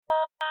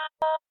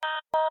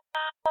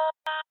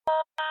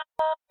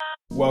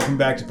Welcome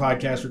back to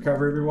Podcast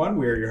Recovery, everyone.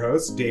 We are your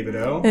hosts, David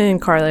O.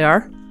 And Carly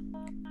R.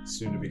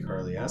 Soon to be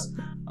Carly S.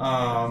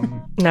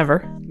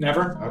 Never.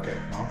 Never? Okay,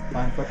 well,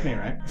 fine, fuck me,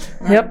 right?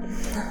 Yep.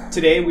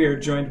 Today we are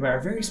joined by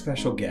our very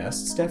special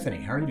guest,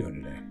 Stephanie. How are you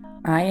doing today?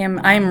 I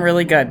am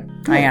really good.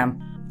 I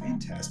am.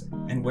 Fantastic.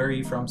 And where are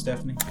you from,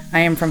 Stephanie? I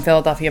am from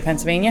Philadelphia,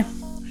 Pennsylvania.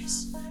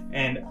 Nice.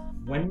 And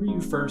when were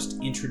you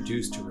first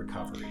introduced to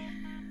recovery?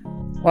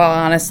 Well,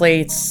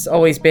 honestly, it's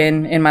always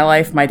been in my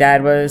life. My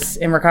dad was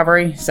in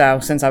recovery,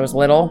 so since I was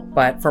little.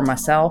 But for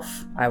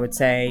myself, I would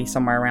say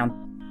somewhere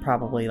around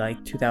probably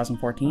like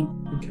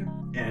 2014. Okay.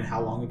 And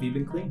how long have you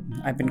been clean?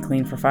 I've been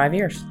clean for 5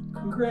 years.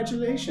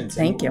 Congratulations.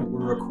 Thank you.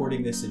 We're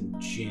recording this in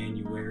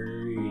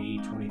January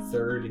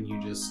 23rd, and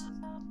you just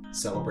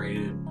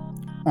celebrated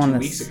On 2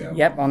 weeks ago.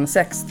 Yep, on the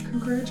 6th.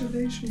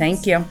 Congratulations.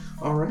 Thank you.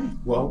 All right.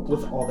 Well,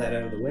 with all that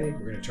out of the way,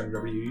 we're going to turn it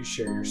over to you. You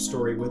share your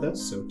story with us,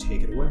 so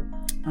take it away.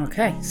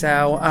 Okay,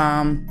 so,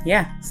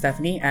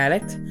 Stephanie,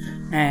 addict.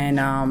 And,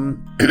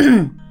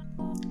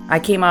 I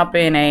came up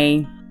in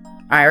a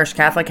Irish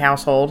Catholic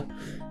household.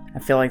 I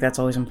feel like that's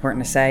always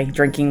important to say.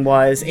 Drinking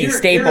was a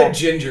staple. You're a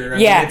ginger. I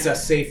mean, it's a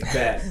safe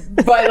bet.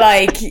 But,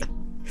 like,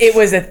 it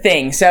was a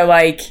thing. So,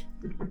 like,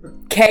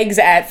 kegs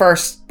at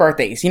first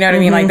birthdays. You know what I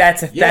mean? Like,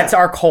 that's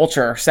our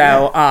culture.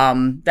 So,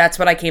 that's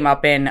what I came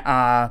up in.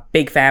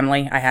 Big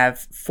family. I have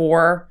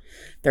 4.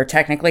 They're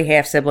technically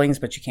half siblings,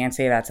 but you can't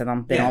say that to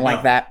them. They don't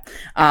like that.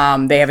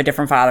 They have a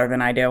different father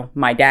than I do.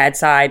 My dad's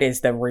side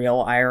is the real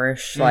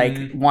Irish,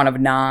 like one of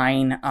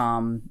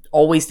 9,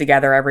 always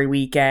together every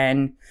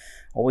weekend,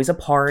 always a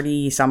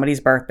party, somebody's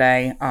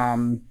birthday.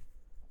 I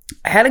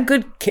had a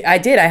good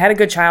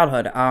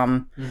childhood.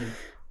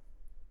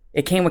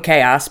 It came with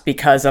chaos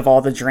because of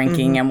all the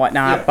drinking and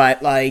whatnot,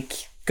 but like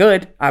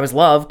good. I was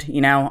loved,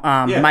 you know.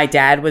 My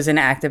dad was in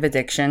active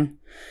addiction,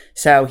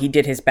 so he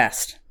did his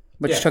best.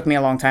 Which took me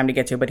a long time to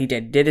get to, but he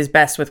did his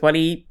best with what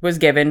he was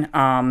given.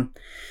 And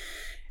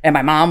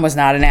my mom was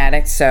not an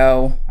addict,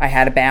 so I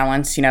had a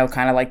balance, you know,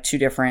 kind of like 2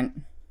 different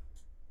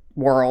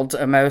worlds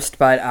almost.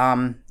 But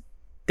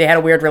they had a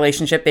weird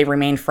relationship. They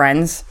remained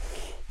friends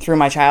through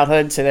my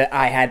childhood, so that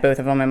I had both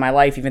of them in my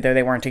life, even though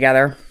they weren't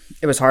together.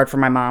 It was hard for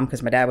my mom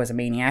because my dad was a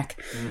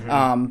maniac.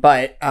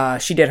 But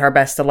she did her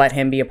best to let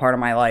him be a part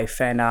of my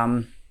life.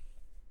 And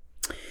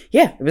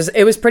yeah,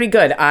 it was pretty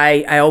good.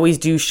 I always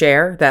do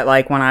share that,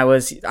 like, when I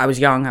was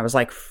young, I was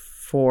like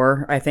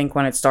 4, I think,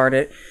 when it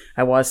started.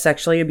 I was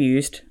sexually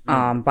abused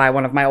by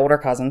one of my older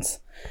cousins,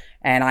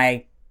 and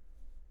I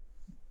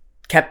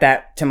kept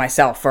that to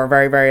myself for a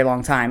very, very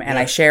long time. And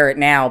I share it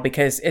now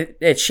because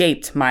it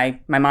shaped my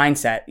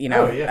mindset, you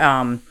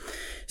know.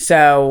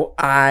 So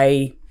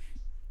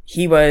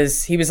he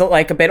was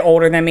like a bit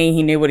older than me.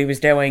 He knew what he was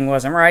doing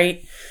wasn't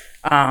right.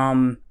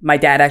 My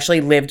dad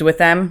actually lived with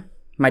them.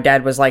 My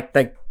dad was like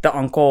the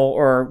uncle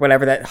or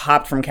whatever that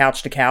hopped from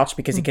couch to couch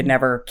because he could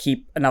never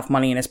keep enough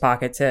money in his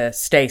pocket to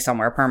stay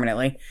somewhere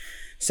permanently.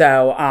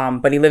 So,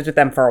 but he lived with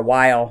them for a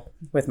while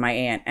with my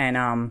aunt,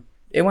 and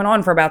it went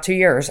on for about 2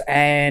 years.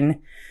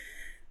 And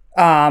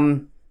I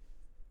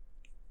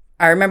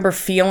remember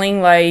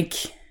feeling like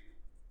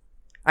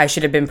I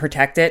should have been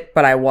protected,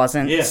 but I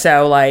wasn't. Yeah.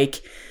 So,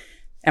 like,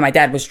 and my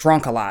dad was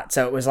drunk a lot,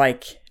 so it was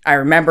like, I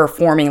remember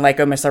forming like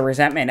almost a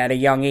resentment at a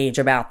young age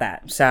about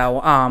that. So,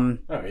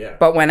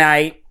 but when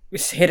I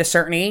hit a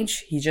certain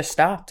age, he just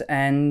stopped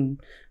and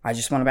I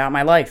just went about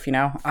my life, you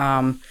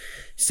know?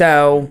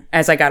 So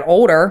as I got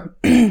older,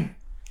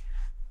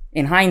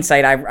 in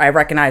hindsight, I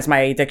recognized my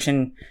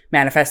addiction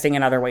manifesting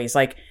in other ways,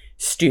 like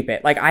stupid.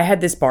 Like, I had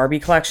this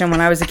Barbie collection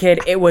when I was a kid.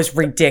 It was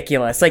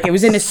ridiculous. Like, it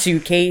was in a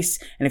suitcase,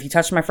 and if you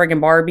touched my friggin'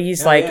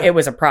 Barbies, it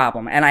was a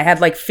problem. And I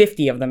had like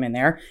 50 of them in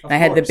there. And I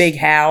had the big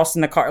house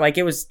and the car. Like,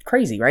 it was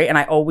crazy, right? And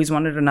I always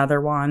wanted another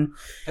one.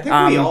 I think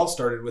we all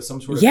started with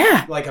some sort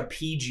of like a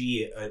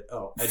PG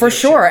addiction. For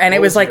sure. And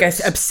it was like an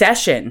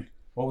obsession.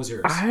 What was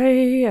yours?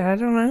 I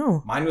don't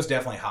know. Mine was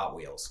definitely Hot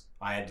Wheels.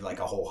 I had like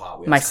a whole Hot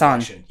Wheels My son.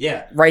 collection.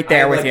 Yeah. Right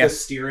there with like you. The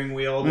steering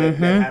wheel that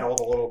had all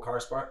the little car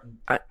spark.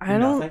 I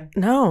don't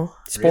know.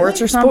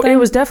 Sports or something? It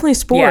was definitely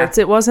sports.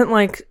 Yeah. It wasn't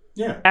like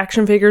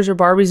action figures or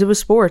Barbies. It was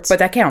sports. But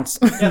that counts.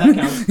 Yeah, that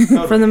counts.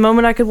 Totally. From the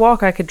moment I could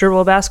walk, I could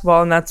dribble a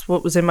basketball, and that's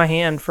what was in my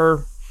hand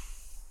for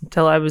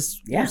until I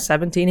was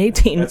 17,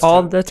 18, that's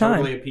all the time.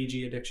 Totally a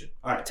PG addiction.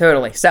 All right.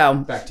 Totally. So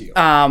back to you.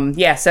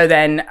 So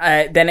then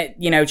it,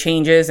 you know,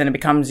 changes and it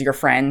becomes your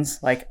friends.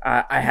 Like,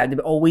 I had to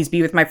always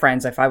be with my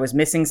friends. If I was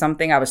missing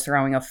something, I was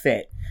throwing a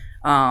fit.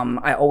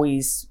 I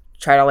always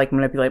try to like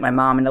manipulate my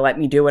mom and to let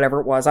me do whatever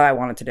it was I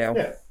wanted to do.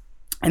 Yeah.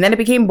 And then it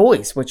became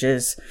boys, which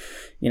is,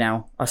 you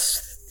know,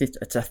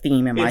 it's a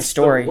theme in my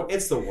story.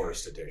 It's the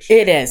worst addiction.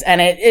 It is.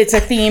 And it's a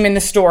theme in the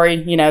story.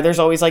 You know, there's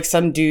always like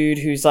some dude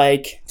who's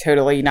like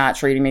totally not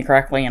treating me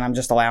correctly, and I'm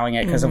just allowing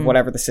it because of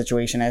whatever the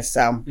situation is.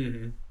 So,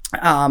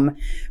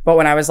 but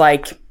when I was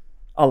like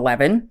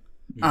 11,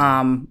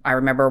 I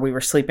remember we were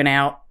sleeping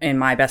out in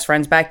my best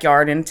friend's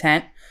backyard in a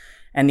tent.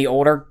 and the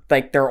older,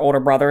 like their older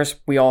brothers,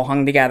 we all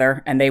hung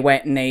together, and they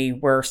went and they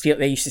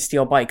used to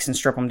steal bikes and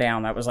strip them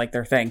down. That was like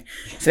their thing.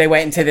 So they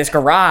went into this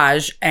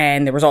garage,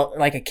 and there was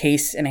like a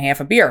case and a half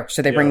of beer.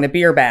 So they bring the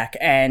beer back,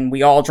 and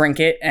we all drink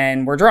it,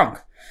 and we're drunk.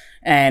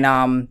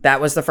 And that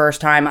was the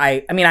first time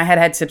I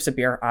had sips of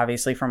beer,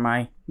 obviously, from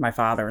my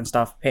father and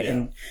stuff.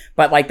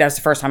 But like, that was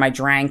the first time I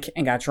drank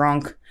and got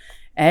drunk.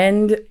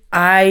 And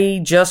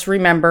I just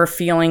remember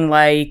feeling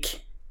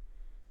like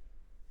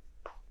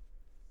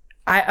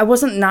I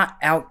wasn't not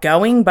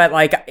outgoing, but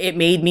like it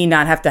made me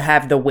not have to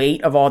have the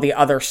weight of all the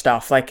other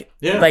stuff. Like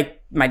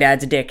my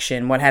dad's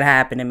addiction, what had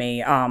happened to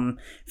me,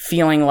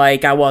 feeling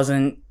like I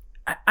wasn't,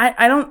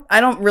 I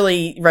don't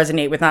really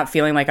resonate with not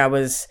feeling like I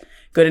was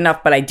good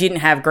enough, but I didn't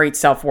have great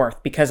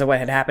self-worth because of what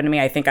had happened to me.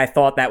 I think I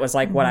thought that was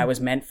like what I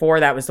was meant for.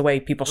 That was the way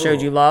people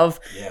showed you love.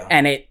 Yeah.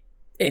 And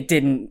it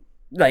didn't,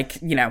 like,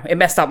 it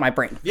messed up my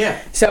brain.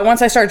 Yeah. So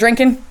once I started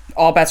drinking,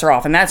 all bets are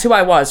off. And that's who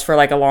I was for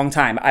like a long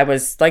time. I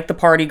was like the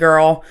party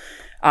girl.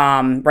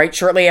 Right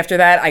shortly after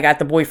that, I got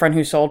the boyfriend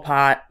who sold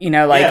pot,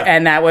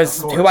 and that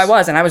was who I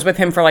was. And I was with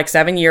him for like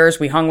 7 years.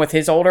 We hung with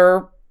his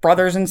older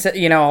brothers and,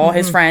 all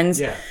his friends.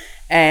 Yeah.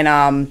 And,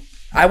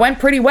 I went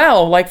pretty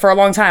well, like, for a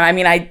long time. I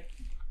mean,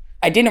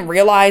 I didn't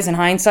realize in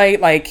hindsight,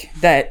 like,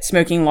 that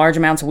smoking large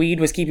amounts of weed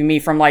was keeping me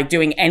from like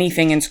doing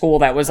anything in school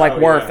that was like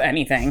worth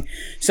anything.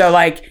 So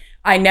like,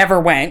 I never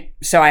went.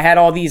 So I had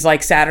all these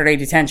like Saturday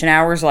detention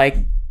hours, like,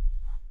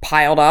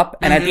 piled up,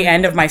 and at the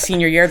end of my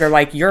senior year, they're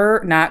like,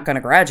 "You're not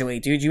gonna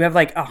graduate, dude. You have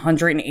like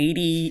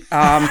 180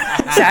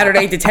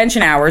 Saturday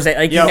detention hours that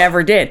like you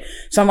never did."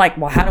 So I'm like,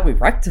 "Well, how do we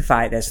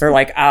rectify this?" They're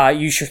like,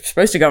 "You're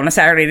supposed to go on a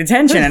Saturday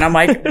detention," and I'm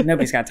like,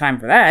 "Nobody's got time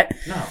for that."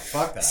 No,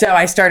 fuck that. So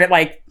I started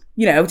like,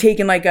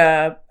 taking like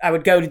I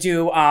would go to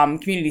do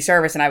community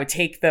service, and I would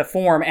take the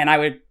form and I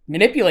would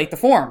manipulate the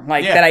form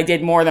like that I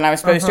did more than I was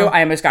supposed to.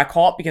 I almost got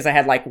caught because I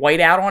had like white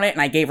out on it and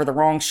I gave her the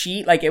wrong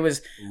sheet. Like I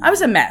was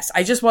a mess.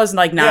 I just wasn't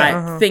like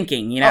not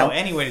thinking, Oh,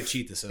 any way to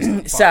cheat the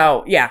system.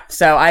 So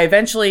I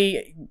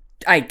eventually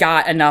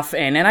got enough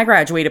in, and I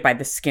graduated by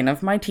the skin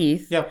of my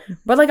teeth. Yep.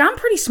 But like, I'm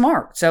pretty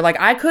smart. So like,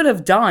 I could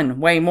have done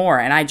way more,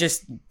 and I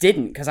just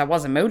didn't because I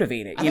wasn't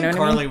motivated. I think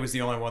Carly was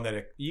the only one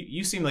that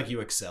you seemed like you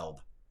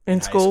excelled. In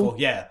school?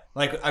 Yeah.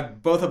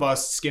 Like, both of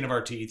us, skin of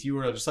our teeth, you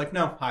were just like,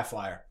 no, high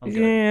flyer. I'm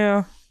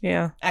good.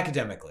 Yeah.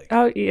 Academically.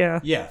 Oh, yeah.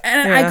 Yeah.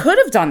 And I could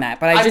have done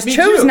that, but I just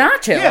chose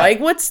not to. Yeah. Like,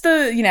 what's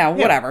the,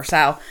 whatever.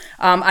 So,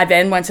 I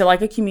then went to,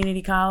 like, a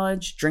community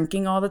college,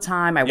 drinking all the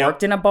time. I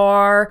worked in a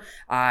bar.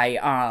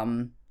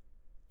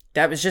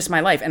 That was just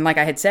my life. And like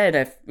I had said,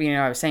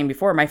 I was saying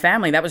before, my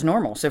family, that was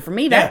normal. So for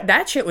me,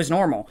 that shit was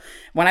normal.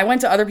 When I went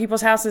to other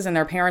people's houses and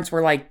their parents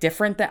were like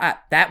different,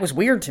 that was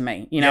weird to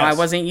me. I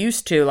wasn't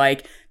used to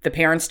like the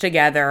parents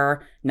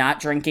together,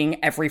 not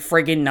drinking every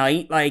friggin'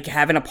 night, like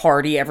having a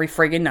party every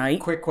friggin'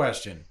 night. Quick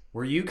question.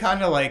 Were you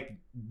kind of like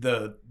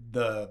the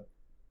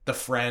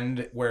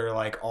friend where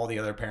like all the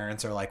other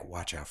parents are like,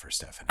 watch out for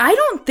Stephaine? I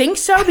don't think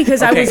so,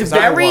 because I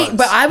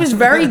was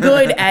very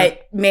good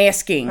at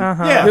masking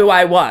who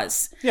I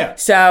was. Yeah.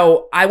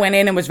 So I went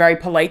in and was very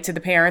polite to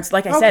the parents.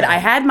 Like I said, I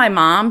had my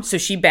mom, so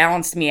she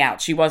balanced me out.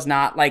 She was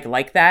not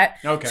like that.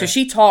 Okay. So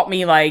she taught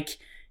me like,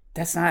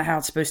 that's not how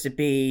it's supposed to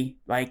be.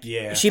 Like,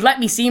 she let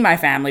me see my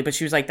family, but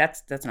she was like,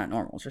 that's not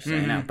normal, just so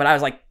you know. But I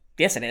was like,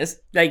 yes, it is.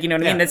 Like, you know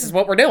what I mean? This is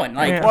what we're doing.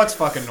 Like, what's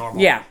fucking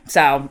normal? Yeah.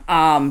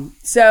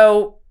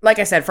 So, like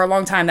I said, for a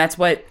long time, that's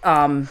what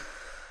I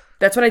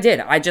did.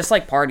 I just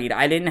like partied.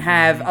 I didn't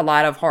have a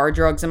lot of hard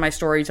drugs in my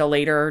story till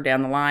later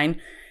down the line.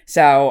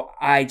 So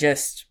I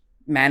just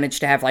managed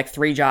to have like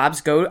 3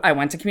 jobs. I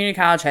went to community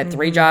college, had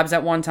 3 jobs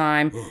at one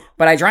time,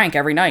 but I drank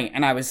every night.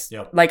 And I was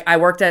like, I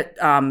worked at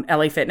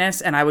LA Fitness,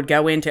 and I would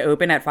go in to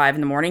open at 5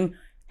 a.m,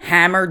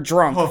 hammered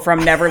drunk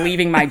from never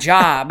leaving my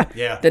job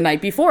the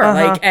night before,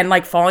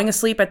 like falling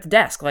asleep at the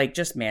desk, like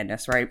just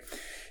madness, right?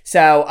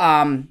 So,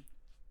 I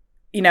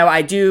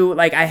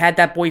had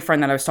that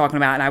boyfriend that I was talking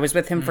about, and I was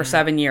with him for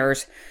 7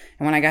 years.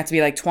 And when I got to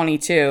be like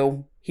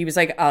 22, he was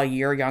like a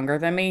year younger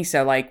than me.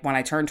 So like when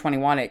I turned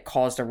 21, it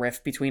caused a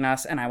rift between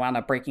us, and I wound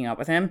up breaking up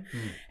with him.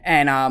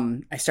 And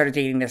I started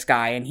dating this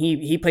guy, and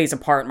he plays a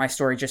part in my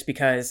story just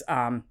because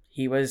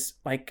he was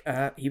like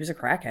he was a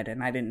crackhead,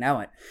 and I didn't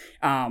know it.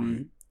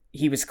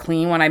 He was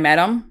clean when I met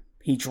him.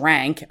 He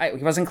drank.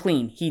 He wasn't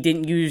clean. He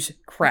didn't use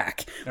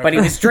crack, but he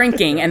was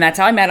drinking, and that's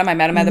how I met him. I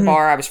met him at the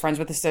bar. I was friends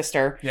with his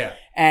sister. Yeah.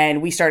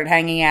 And we started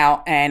hanging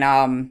out,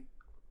 and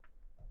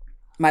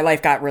my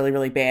life got really,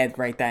 really bad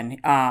right then.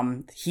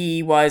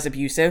 He was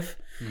abusive.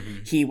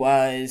 He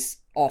was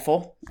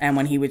awful. And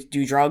when he would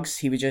do drugs,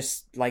 he would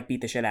just like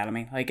beat the shit out of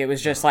me. Like, it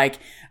was just like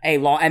a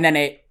long, and then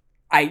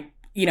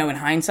in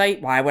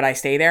hindsight, why would I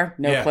stay there?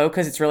 No clue,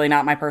 because it's really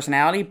not my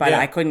personality, but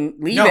I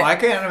couldn't leave it. No, I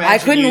can't imagine. I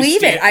couldn't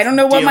leave it. I don't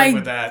know what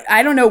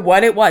I don't know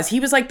what it was.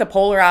 He was like the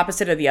polar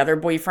opposite of the other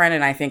boyfriend,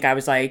 and I think I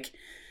was like,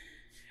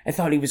 I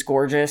thought he was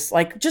gorgeous.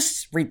 Like,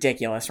 just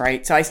ridiculous,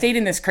 right? So I stayed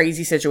in this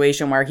crazy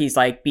situation where he's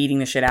like beating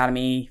the shit out of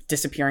me,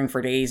 disappearing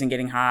for days and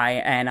getting high.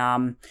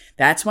 And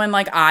that's when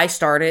like I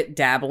started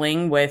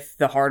dabbling with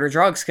the harder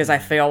drugs because I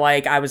feel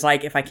like I was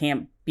like, if I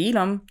can't beat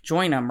him,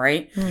 join him,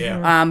 right?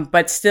 Yeah.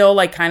 But still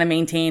like kind of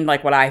maintained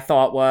like what I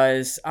thought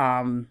was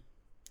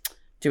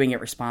doing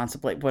it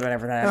responsibly,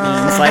 whatever that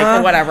means,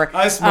 like whatever.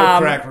 I smoke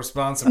crack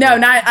responsibly. No,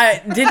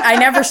 I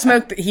never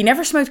smoked. He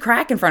never smoked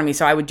crack in front of me,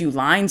 so I would do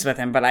lines with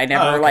him, but I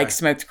never like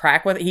smoked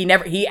crack with.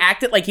 He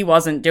acted like he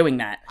wasn't doing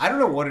that. I don't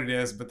know what it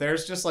is, but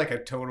there's just like a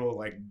total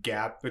like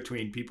gap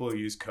between people who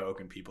use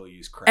coke and people who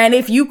use crack. And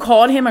if you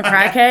called him a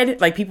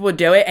crackhead, like people would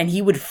do it, and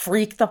he would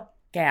freak the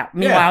out.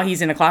 Meanwhile,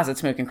 he's in a closet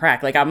smoking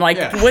crack. Like I'm like,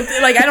 what?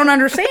 Like I don't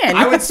understand.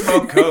 I would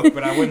smoke coke,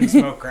 but I wouldn't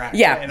smoke crack.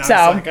 Yeah, and so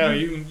I was like, oh,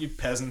 you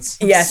peasants.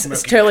 Yes,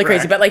 it's totally crack.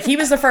 crazy. But like he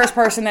was the first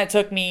person that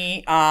took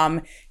me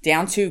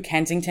down to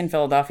Kensington,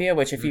 Philadelphia.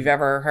 Which if you've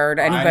ever heard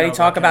anybody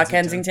talk about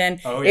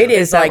Kensington, it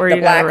is like the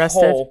black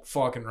hole.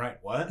 Fucking right.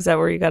 What? Is that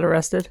where you got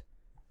arrested?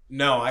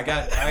 No, I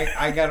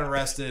got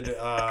arrested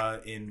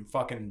in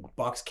fucking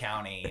Bucks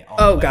County.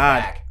 On the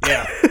God. Back.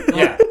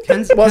 Yeah.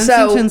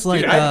 Kensington's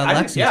like dude,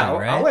 Lexington,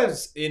 right? I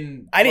was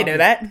in. I didn't know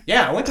that.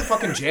 Yeah, I went to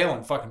fucking jail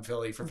in fucking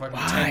Philly for fucking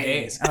 10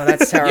 days. Oh,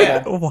 that's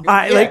terrible.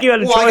 Why? Yeah. Like you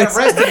had a choice. I got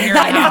arrested here.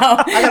 I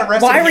know. I got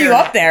arrested. Why were you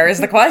up there? Is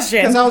the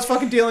question? Because I was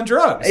fucking dealing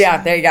drugs.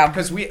 Yeah, there you go.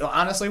 Because we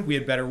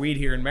had better weed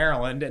here in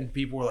Maryland, and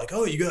people were like,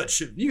 "Oh, you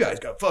guys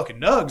got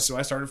fucking nugs." So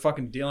I started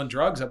fucking dealing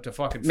drugs up to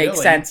fucking Philly.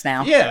 Makes sense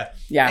now. Yeah.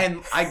 Yeah.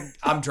 And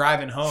I'm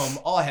driving home.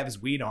 All I have is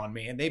weed on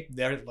me, and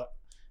they're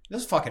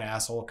those fucking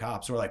asshole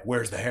cops were like,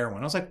 "Where's the heroin?"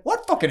 I was like,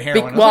 "What fucking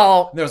heroin?"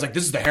 They was like,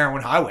 "This is the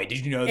heroin highway.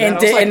 Did you know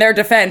that?" In their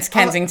defense,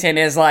 Kensington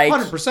is like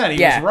 100%.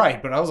 He was right,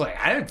 but I was like,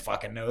 I didn't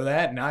fucking know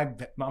that, and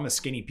I'm a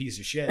skinny piece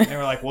of shit. And they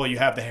were like, "Well, you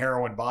have the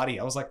heroin body."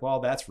 I was like, "Well,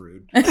 that's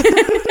rude."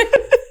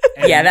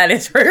 Yeah, that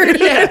is rude.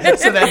 Yeah.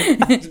 So then,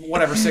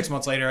 whatever, 6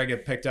 months later, I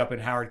get picked up in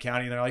Howard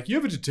County, and they're like, "You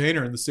have a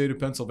detainer in the state of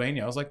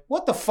Pennsylvania." I was like,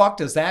 "What the fuck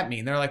does that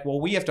mean?" They're like, "Well,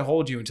 we have to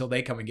hold you until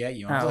they come and get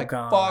you." I was like,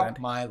 God. "Fuck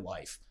my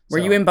life." Were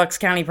you in Bucks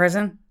County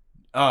Prison?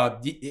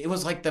 It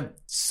was like the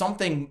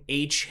something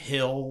H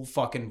Hill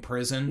fucking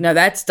prison. No,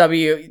 that's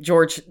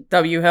George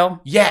W.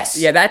 Hill. Yes.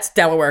 Yeah, that's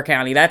Delaware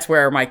County. That's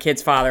where my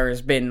kid's father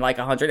has been like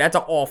 100. That's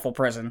an awful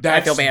prison.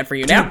 I feel bad for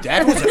you now.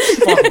 That was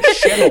a fucking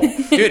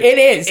shithole. Dude, it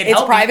is.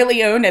 It's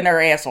privately owned and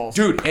they're assholes.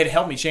 Dude, it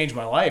helped me change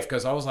my life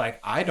because I was like,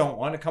 I don't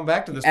want to come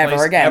back to this ever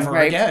place again. ever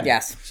again.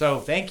 Yes. So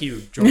thank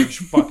you, George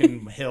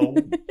fucking Hill,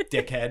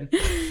 dickhead.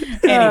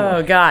 Anyway.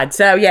 Oh, God.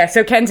 So, yeah.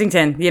 So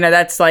Kensington,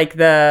 that's like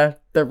the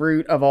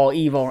root of all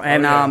evil.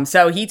 And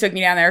so he took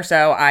me down there.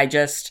 So I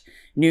just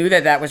knew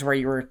that was where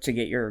you were to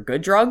get your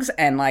good drugs.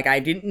 And like, I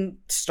didn't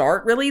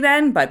start really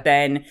then, but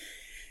then,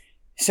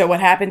 so what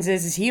happens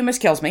is he almost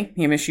kills me.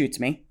 He almost shoots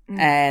me.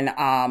 And,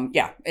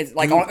 it's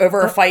like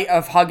over a fight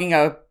of hugging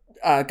a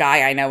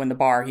guy I know in the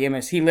bar. He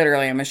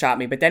literally almost shot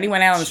me, but then he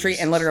went out on the street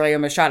and literally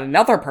almost shot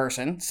another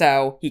person.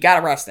 So he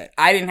got arrested.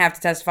 I didn't have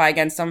to testify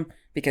against him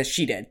because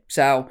she did.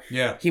 So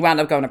he wound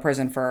up going to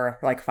prison for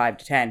like 5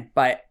 to 10,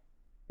 but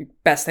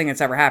best thing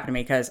that's ever happened to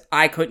me because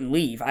I couldn't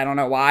leave. I don't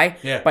know why,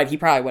 but he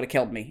probably would have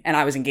killed me. And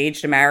I was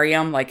engaged to marry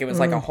him. Like it was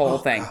like a whole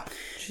thing.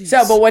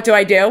 So, but what do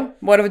I do?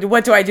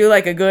 What do I do?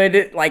 Like a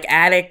good like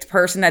addict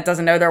person that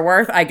doesn't know their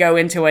worth? I go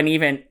into an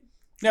even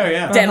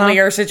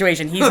deadlier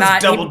situation. He's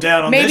not double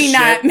down on maybe this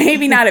not shit.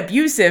 maybe not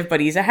abusive, but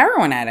he's a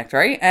heroin addict,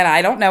 right? And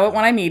I don't know it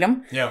when I meet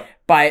him. Yeah.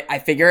 But I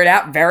figure it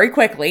out very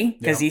quickly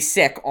because he's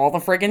sick all the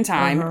friggin'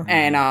 time.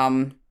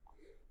 And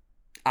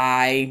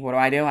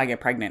what do? I get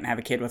pregnant and have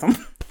a kid with him.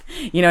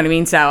 You know what I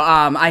mean? So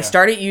I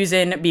started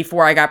using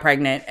before I got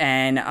pregnant,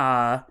 and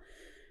I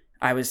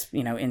was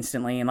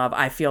instantly in love.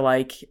 I feel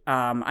like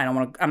I'm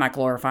not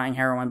glorifying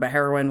heroin, but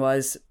heroin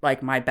was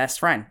like my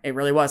best friend. It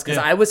really was because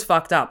I was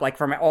fucked up. Like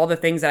from all the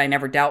things that I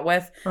never dealt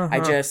with,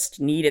 I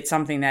just needed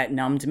something that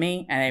numbed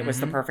me, and it was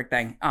the perfect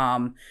thing.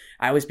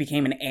 I always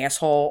became an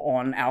asshole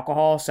on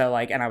alcohol, so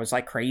like, and I was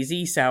like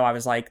crazy. So I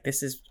was like,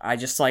 I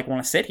just like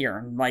want to sit here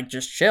and like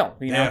just chill,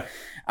 you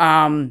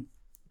know.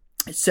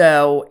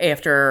 So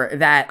after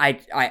that,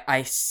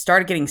 I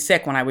started getting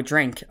sick when I would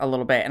drink a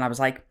little bit, and I was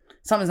like,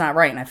 something's not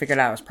right, and I figured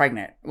out I was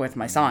pregnant with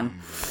my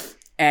son.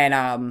 And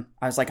I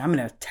was like, I'm in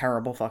a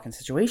terrible fucking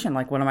situation.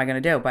 Like, what am I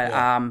going to do? But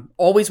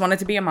always wanted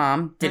to be a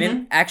mom.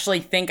 Didn't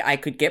actually think I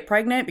could get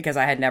pregnant because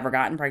I had never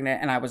gotten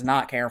pregnant, and I was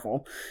not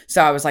careful.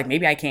 So I was like,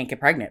 maybe I can't get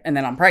pregnant. And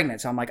then I'm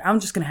pregnant. So I'm like,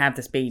 I'm just going to have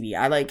this baby.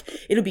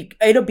 It'll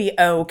be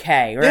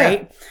okay,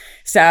 right? Yeah.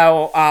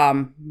 So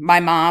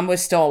my mom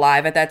was still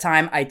alive at that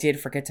time. I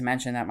did forget to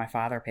mention that my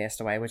father passed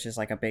away, which is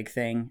like a big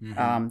thing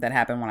that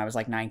happened when I was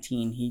like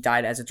 19. He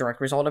died as a direct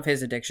result of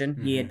his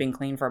addiction. He had been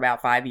clean for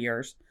about 5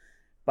 years,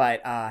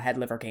 but had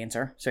liver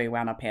cancer. So he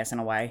wound up passing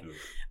away.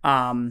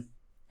 And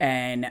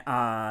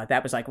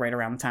that was like right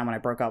around the time when I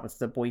broke up with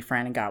the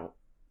boyfriend and got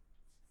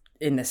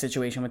in this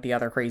situation with the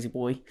other crazy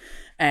boy.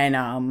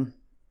 And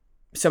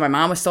so my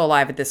mom was still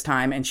alive at this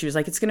time, and she was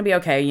like, it's going to be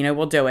okay.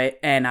 We'll do it.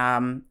 And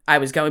I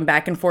was going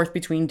back and forth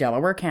between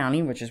Delaware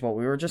County, which is what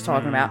we were just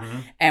talking about,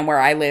 and where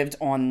I lived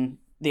on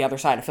the other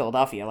side of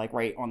Philadelphia, like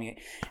right on the,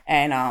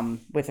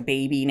 and with a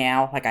baby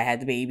now, like I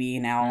had the baby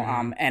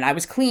now, and I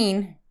was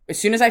clean. As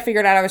soon as I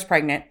figured out I was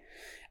pregnant,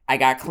 I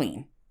got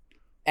clean.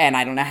 And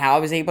I don't know how I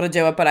was able to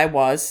do it, but I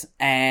was.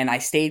 And I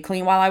stayed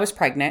clean while I was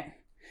pregnant.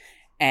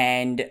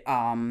 And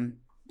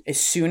as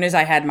soon as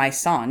I had my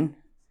son,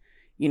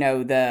 you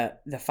know,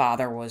 the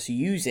father was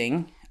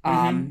using.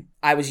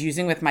 I was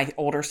using with my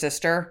older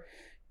sister,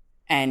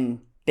 and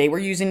they were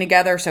using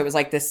together. So it was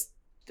like this,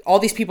 all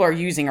these people are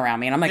using around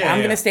me. And I'm like, I'm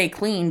going to stay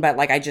clean, but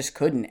like I just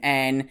couldn't.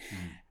 And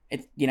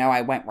it, you know,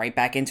 I went right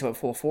back into it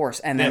full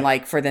force. And then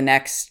like for the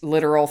next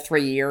literal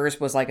 3 years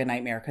was like a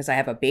nightmare because I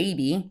have a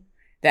baby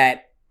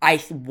that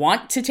I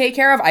want to take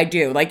care of. I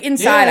do. Like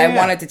inside, I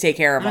wanted to take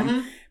care of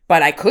him,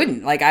 but I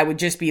couldn't. Like I would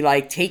just be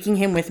like taking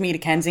him with me to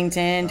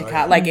Kensington to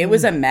like it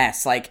was a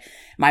mess. Like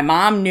my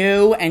mom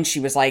knew and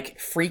she was like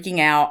freaking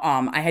out.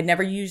 I had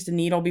never used a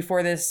needle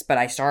before this, but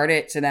I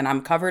started. So then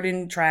I'm covered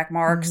in track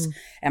marks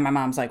and my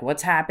mom's like,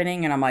 what's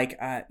happening? And I'm like,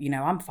 you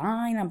know, I'm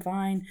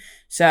fine.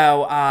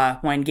 So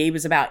when Gabe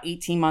was about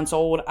 18 months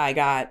old, I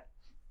got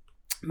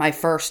my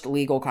first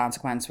legal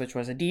consequence, which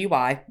was a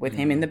DUI with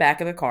him in the back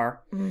of the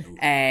car.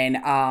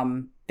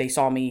 And they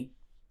saw me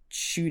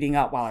shooting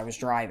up while I was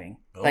driving.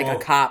 Like a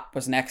cop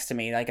was next to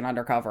me, like an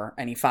undercover,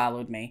 and he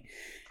followed me.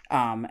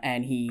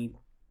 And he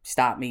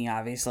stopped me,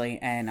 obviously.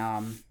 And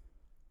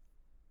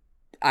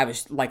I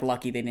was like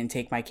lucky they didn't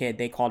take my kid.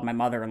 They called my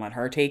mother and let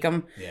her take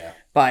him. Yeah.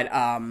 But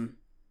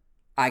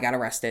I got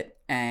arrested,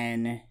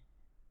 and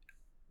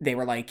they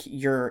were like,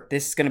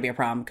 this is going to be a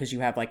problem because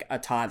you have like a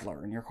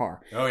toddler in your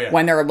car. Oh, yeah.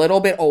 When they're a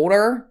little bit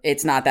older,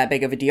 it's not that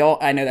big of a deal.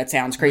 I know that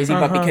sounds crazy,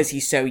 but because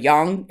he's so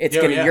young, it's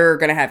you're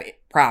going to have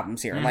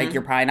problems here. Like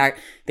you're probably not,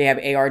 they have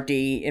ARD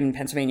in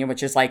Pennsylvania,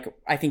 which is like,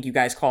 I think you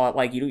guys call it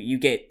like you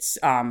get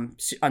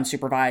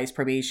unsupervised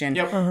probation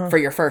for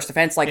your first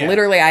offense. Like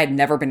literally I had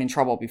never been in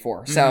trouble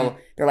before. So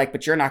they're like,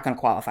 but you're not going to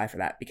qualify for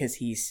that because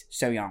he's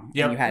so young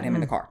and you had him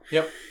in the car.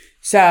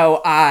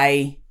 So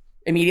I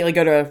immediately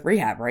go to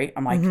rehab, right?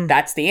 I'm like,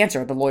 that's the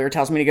answer. The lawyer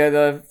tells me to go to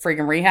the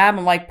freaking rehab.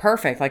 I'm like,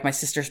 perfect. Like my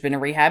sister's been in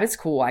rehab. It's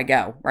cool. I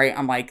go, right?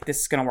 I'm like, this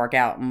is going to work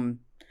out. And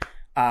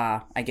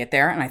I get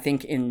there, and I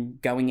think in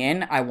going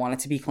in, I wanted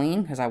to be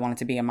clean because I wanted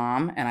to be a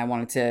mom and I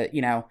wanted to,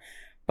 you know,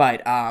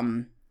 but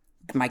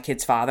my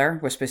kid's father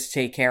was supposed to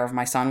take care of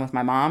my son with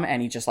my mom,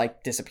 and he just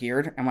like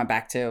disappeared and went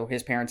back to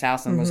his parents'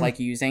 house and was like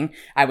using.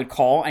 I would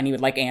call and he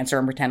would like answer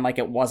and pretend like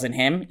it wasn't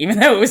him, even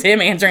though it was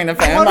him answering the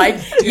phone. Like,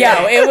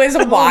 yo, it was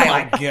wild.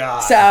 Oh my God.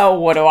 So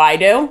what do?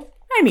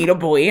 I meet a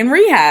boy in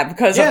rehab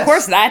because of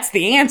course that's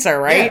the answer,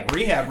 right? Yeah,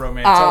 rehab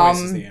romance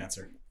always is the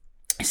answer.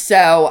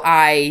 So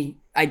I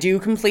do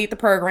complete the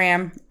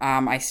program.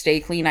 I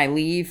stay clean. I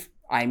leave.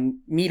 I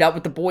meet up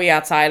with the boy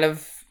outside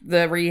of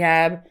the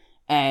rehab.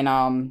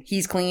 And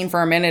he's clean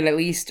for a minute at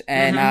least.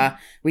 And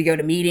we go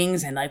to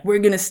meetings and like, we're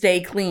going to stay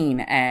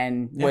clean.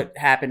 And what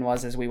happened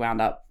was we wound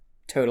up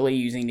totally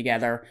using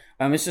together,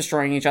 almost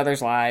destroying each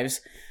other's lives.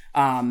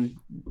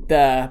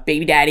 The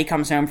baby daddy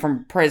comes home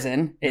from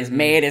prison, is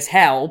mad as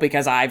hell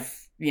because I've,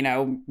 you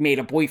know, made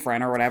a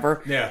boyfriend or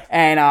whatever. Yeah.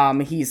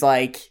 And he's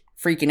like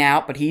freaking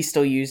out, but he's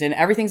still using.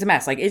 Everything's a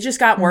mess. Like it just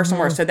got worse and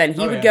worse. So then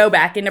he would go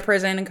back into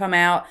prison and come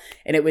out,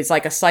 and it was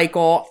like a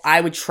cycle.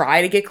 I would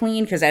try to get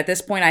clean because at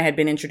this point I had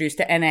been introduced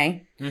to NA,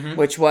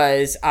 which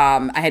was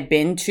I had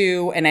been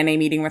to an NA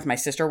meeting with my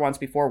sister once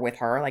before with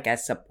her, like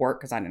as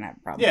support because I didn't have a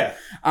problem.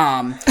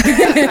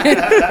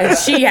 Yeah.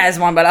 She has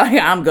one, but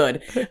I'm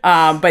good.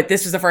 But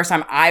this was the first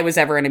time I was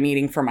ever in a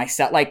meeting for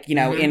myself, like, you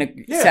know,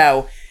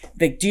 so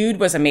the dude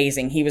was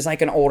amazing. He was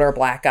like an older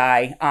black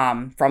guy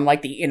from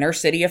like the inner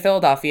city of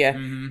Philadelphia,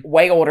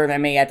 way older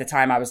than me. At the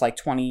time I was like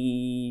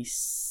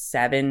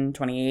 27,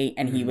 28,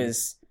 and he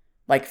was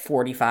like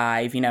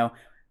 45, you know,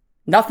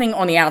 nothing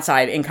on the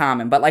outside in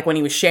common. But like when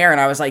he was sharing,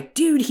 I was like,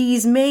 dude,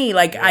 he's me.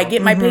 Like I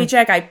get my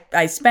paycheck,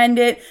 I spend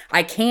it.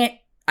 I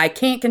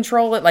can't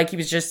control it. Like he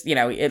was just, you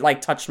know, it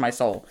like touched my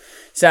soul.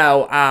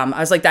 So I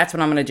was like, that's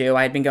what I'm going to do.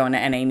 I had been going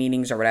to NA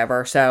meetings or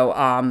whatever.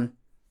 So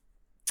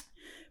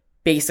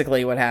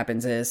basically what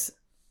happens is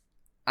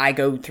I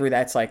go through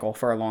that cycle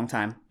for a long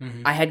time.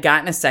 I had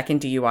gotten a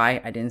second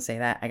DUI. I didn't say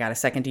that. I got a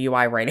second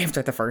DUI right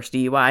after the first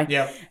DUI.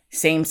 Yep.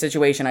 Same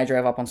situation. I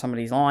drove up on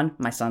somebody's lawn.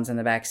 My son's in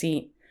the back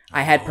seat.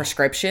 I had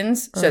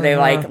prescriptions, so they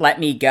like let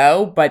me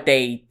go, but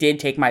they did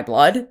take my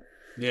blood.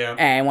 Yeah.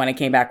 And when it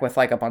came back with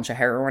like a bunch of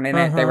heroin in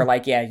it, they were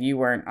like, yeah, you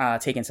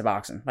weren't taking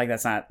Suboxone. Like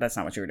that's not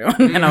what you were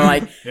doing. And I'm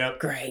like,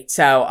 great.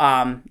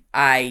 So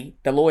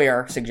the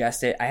lawyer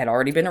suggested, I had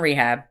already been to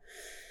rehab.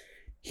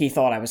 He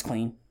thought I was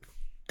clean.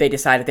 They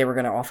decided they were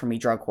going to offer me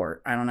drug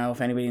court. I don't know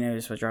if anybody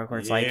knows what drug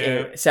court's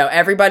like. So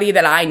everybody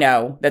that I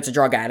know that's a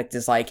drug addict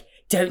is like,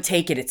 don't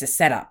take it. It's a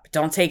setup.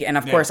 Don't take it. And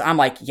of course, I'm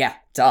like, yeah,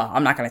 duh.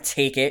 I'm not going to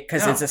take it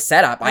because it's a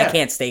setup. I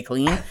can't stay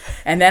clean.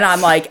 And then I'm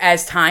like,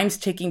 as time's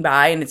ticking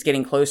by and it's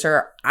getting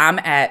closer, I'm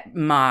at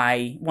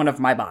one of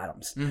my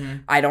bottoms.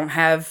 I don't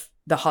have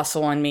the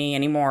hustle in me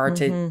anymore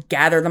to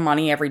gather the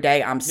money every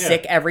day. I'm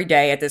sick every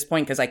day at this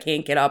point because I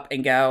can't get up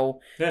and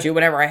go do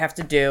whatever I have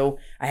to do.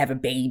 I have a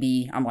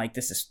baby. I'm like,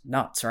 this is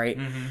nuts, right?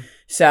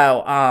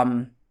 So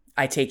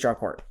I take drug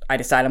court. I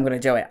decide I'm going to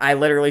do it. I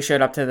literally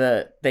showed up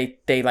to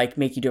they like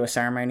make you do a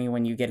ceremony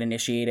when you get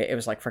initiated. It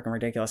was like freaking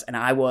ridiculous. And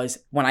I was,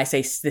 when I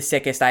say the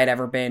sickest I had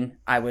ever been,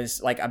 I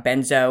was like a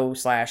benzo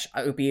 /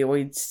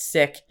 opioid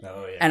sick.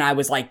 Oh, yeah. And I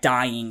was like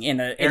dying in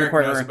the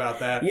courtroom. Knows about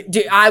that.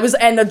 Dude,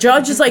 and the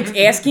judge is like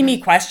asking me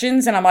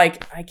questions and I'm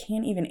like, I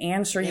can't even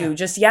answer you.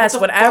 Just yes,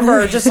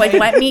 whatever. Just like,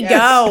 let me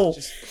go.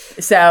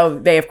 So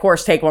they of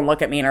course take one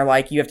look at me and are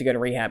like, you have to go to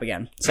rehab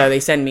again. So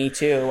they send me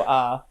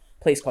to,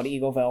 place called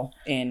Eagleville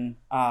in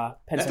Pennsylvania.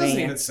 That doesn't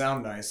even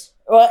sound nice.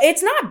 Well,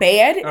 it's not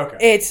bad. Okay.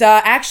 It's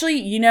actually,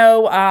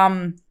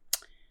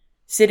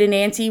 Sid and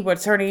Nancy,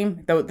 what's her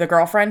name? The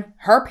girlfriend.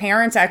 Her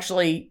parents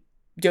actually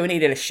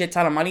donated a shit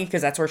ton of money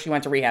because that's where she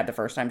went to rehab the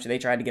first time. So they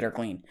tried to get her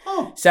clean.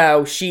 Oh.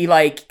 So she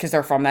because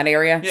they're from that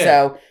area. Yeah.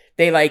 So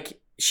they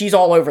she's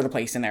all over the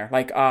place in there.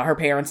 Like her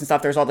parents and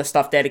stuff. There's all this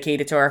stuff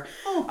dedicated to her.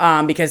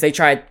 Oh. Because they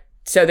tried.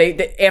 So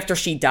they after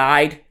she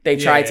died, they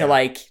tried to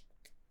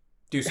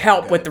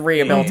help with the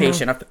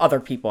rehabilitation of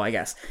other people, I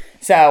guess.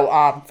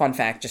 So, fun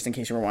fact, just in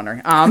case you were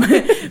wondering.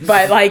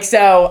 But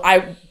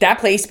that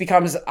place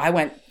becomes,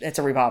 it's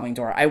a revolving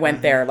door. I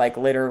went there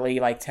literally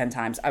 10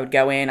 times. I would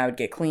go in, I would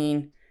get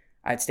clean.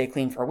 I'd stay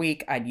clean for a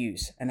week. I'd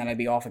use, and then I'd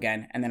be off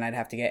again. And then I'd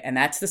have to and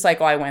that's the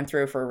cycle I went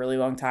through for a really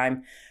long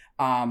time.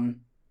 While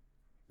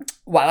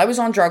I was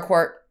on drug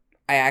court,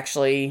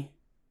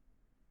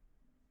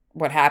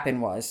 what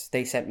happened was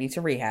they sent me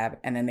to rehab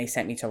and then they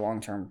sent me to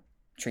long-term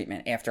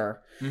treatment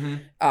after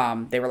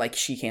they were like,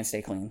 she can't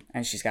stay clean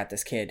and she's got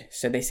this kid,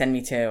 so they send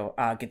me to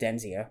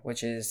Gadenzia,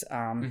 which is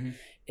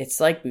it's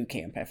like boot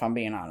camp, if I'm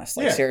being honest,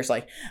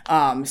 seriously.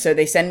 So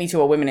they send me to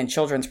a women and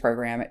children's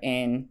program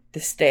in the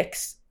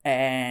sticks,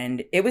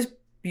 and it was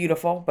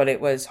beautiful, but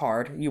it was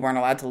hard. You weren't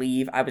allowed to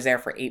leave. I was there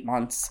for 8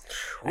 months.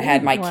 I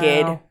had my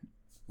kid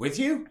with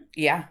you.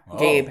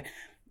 Gabe,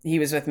 he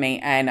was with me,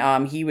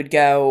 and he would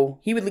go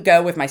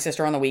with my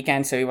sister on the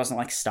weekend, so he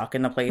wasn't stuck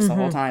in the place the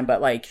whole time.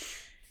 But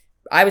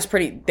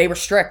they were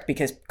strict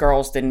because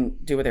girls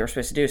didn't do what they were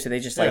supposed to do. So they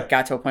just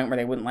got to a point where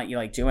they wouldn't let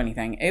you do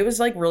anything. It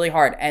was really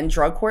hard. And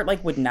drug court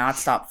would not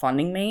stop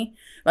funding me.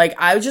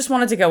 I just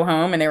wanted to go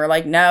home and they were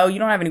like, no, you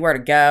don't have anywhere to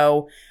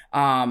go.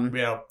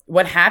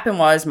 What happened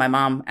was my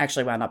mom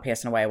actually wound up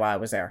passing away while I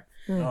was there.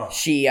 Oh.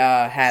 She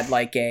had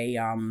a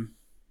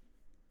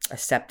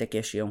septic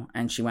issue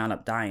and she wound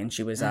up dying.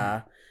 She was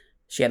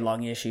she had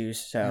lung issues.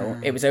 So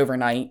it was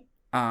overnight.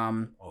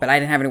 But I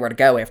didn't have anywhere to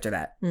go after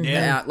that.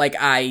 Yeah.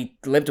 I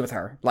lived with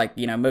her,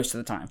 most of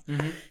the time.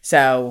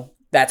 So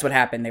that's what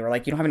happened. They were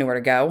like, you don't have anywhere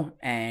to go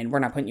and we're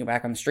not putting you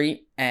back on the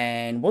street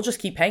and we'll just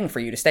keep paying for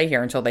you to stay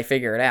here until they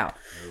figure it out.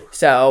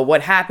 So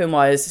what happened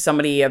was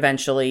somebody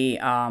eventually,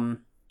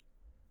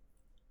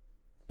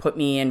 put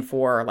me in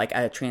for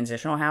a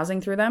transitional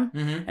housing through them.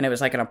 And it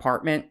was an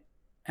apartment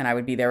and I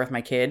would be there with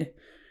my kid.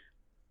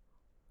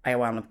 I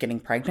wound up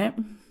getting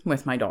pregnant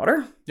with my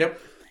daughter. Yep.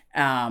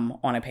 On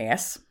a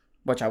pass,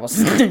 which I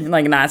wasn't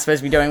not supposed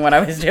to be doing what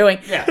I was doing.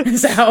 Yeah.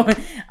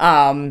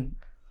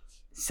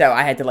 So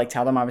I had to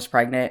tell them I was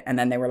pregnant, and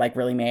then they were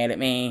really mad at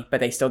me, but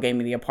they still gave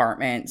me the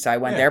apartment. So I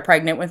went there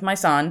pregnant with my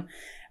son.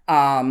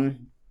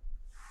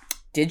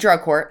 Did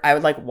drug court. I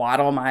would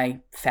waddle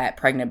my fat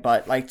pregnant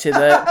butt to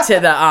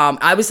the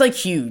I was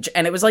huge,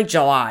 and it was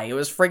July. It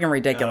was friggin'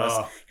 ridiculous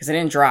because I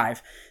didn't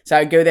drive. So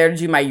I'd go there to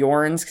do my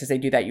urines because they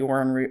do that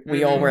urine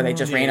wheel where they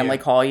just randomly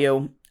call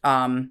you.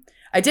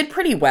 I did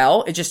pretty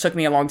well. It just took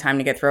me a long time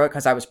to get through it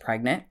because I was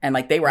pregnant. And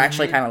they were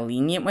actually kind of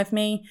lenient with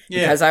me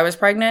because I was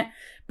pregnant.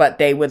 But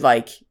they would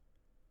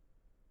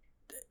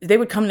they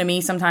would come to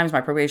me sometimes.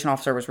 My probation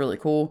officer was really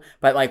cool.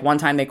 But one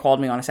time they called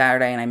me on a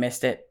Saturday and I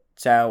missed it.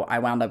 So I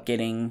wound up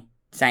getting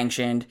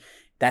sanctioned.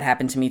 That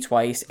happened to me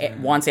twice.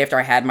 Once after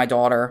I had my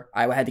daughter,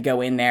 I had to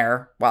go in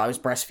there while I was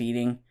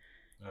breastfeeding.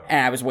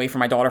 And I was away from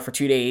my daughter for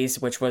 2 days,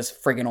 which was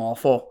friggin'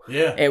 awful.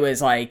 Yeah. It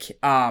was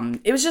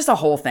it was just a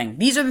whole thing.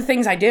 These are the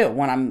things I do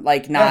when I'm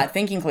not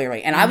thinking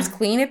clearly. And I was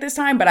clean at this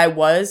time, but I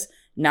was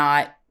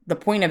not. The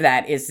point of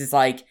that is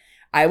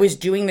I was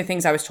doing the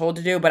things I was told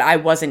to do, but I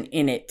wasn't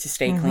in it to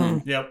stay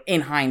clean. Yep.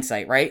 In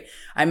hindsight, right?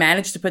 I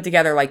managed to put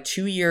together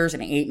 2 years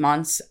and 8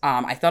 months.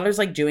 I thought I was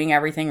doing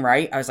everything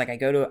right. I was I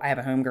have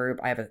a home group.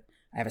 I have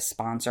a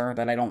sponsor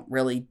that I don't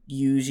really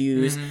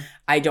use.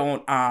 I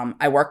don't,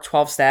 I work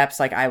 12 steps.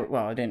 I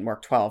didn't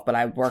work 12, but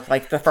I worked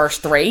the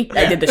first 3.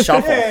 I did the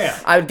shuffle.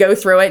 I would go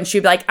through it and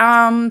she'd be like,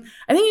 I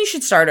think you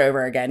should start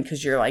over again.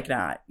 Cause you're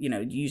not,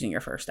 using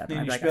your first step.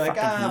 And I'd be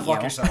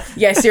fuck yourself.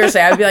 Yeah,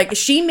 seriously. I would be like,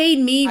 she made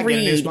me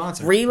read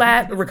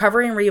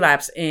recovery and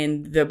relapse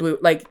in the blue,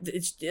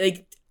 it's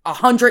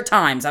 100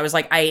 times. I was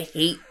I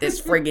hate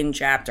this friggin'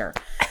 chapter.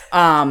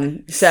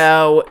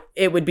 So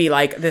it would be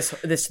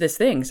this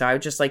thing. So I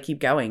would just keep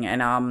going.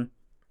 And,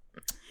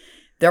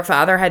 their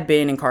father had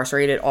been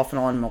incarcerated off and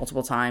on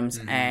multiple times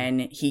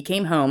and he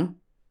came home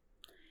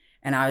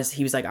And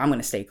he was like, I'm going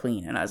to stay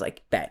clean. And I was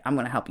like, bet, I'm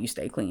going to help you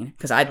stay clean.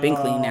 Because I'd been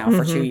clean now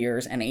for 2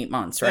 years and 8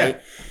 months, right?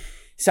 Yeah.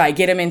 So I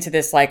get him into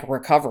this like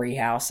recovery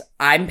house.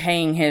 I'm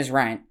paying his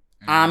rent.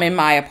 I'm in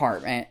my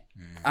apartment.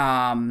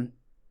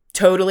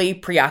 Totally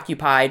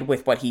preoccupied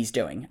with what he's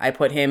doing. I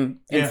put him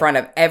in front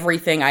of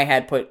everything I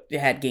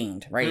had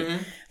gained,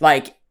 right?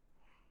 Like,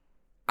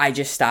 I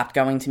just stopped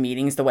going to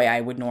meetings the way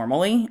I would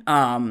normally.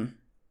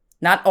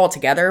 Not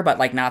altogether, but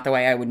like not the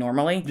way I would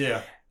normally.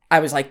 Yeah. I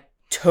was like,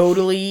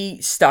 totally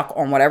stuck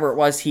on whatever it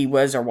was he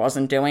was or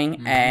wasn't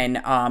doing, and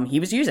he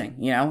was using,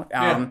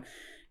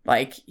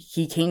 like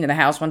he came to the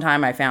house one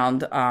time. I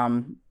found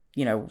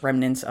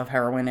remnants of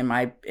heroin in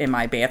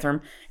my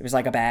bathroom. It was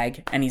like a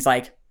bag, and he's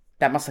like,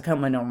 that must have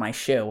come in on my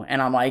shoe. And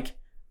I'm like,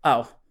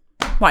 oh,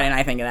 why didn't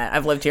I think of that?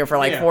 I've lived here for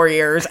like 4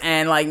 years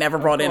and like never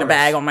brought in a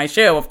bag on my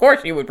shoe. Of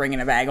course you would bring in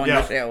a bag on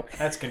your shoe.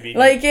 That's convenient.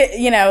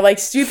 Like like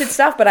stupid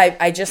stuff, but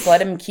I just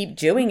let him keep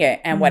doing it.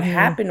 And what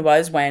happened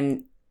was,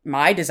 when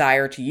my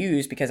desire to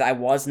use, because I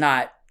was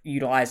not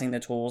utilizing the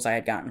tools I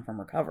had gotten from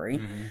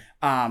recovery,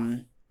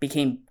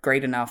 became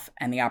great enough,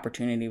 and the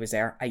opportunity was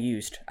there. I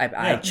used.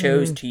 I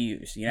chose to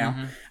use,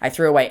 I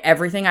threw away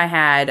everything I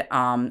had.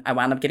 I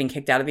wound up getting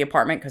kicked out of the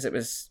apartment because it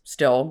was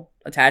still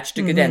attached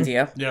to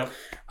Cadenza.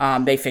 Yeah.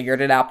 They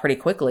figured it out pretty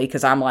quickly,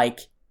 because I'm like,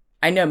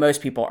 I know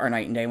most people are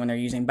night and day when they're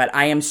using, but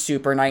I am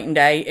super night and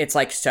day. It's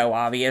like so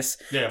obvious.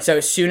 Yeah. So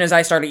as soon as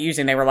I started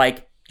using, they were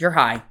like, you're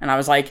high. And I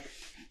was like,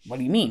 what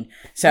do you mean?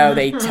 So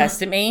they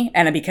tested me,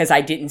 and because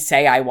I didn't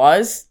say I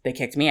was, they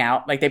kicked me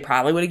out. Like, they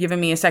probably would have given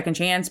me a second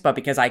chance, but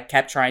because I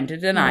kept trying to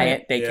deny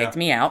it, they kicked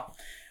me out.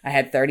 I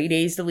had 30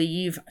 days to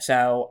leave,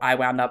 so I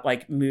wound up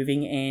like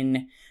moving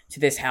in to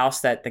this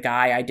house that the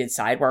guy I did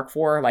side work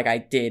for, like I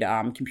did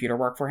computer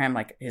work for him,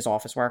 like his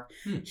office work.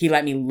 He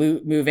let me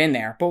move in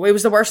there, but it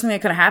was the worst thing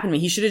that could have happened to me.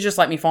 He should have just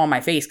let me fall on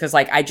my face, because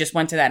like I just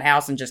went to that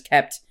house and just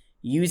kept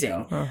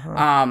using.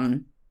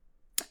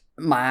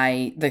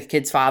 The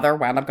kid's father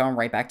wound up going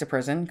right back to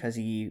prison because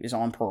he is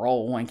on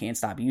parole and can't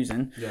stop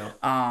using. Yeah.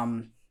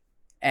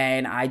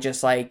 And I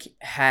just like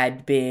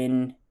had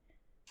been.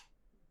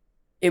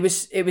 It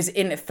was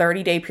in a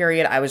 30-day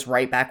period. I was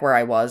right back where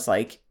I was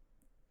like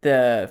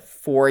the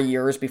 4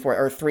 years before,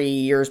 or 3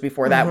 years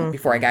before that,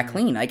 before I got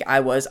clean. Like,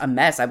 I was a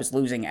mess. I was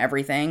losing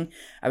everything.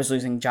 I was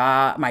losing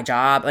my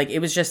job. Like, it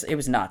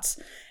was nuts.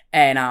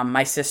 And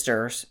my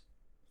sisters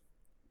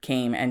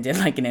came and did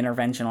like an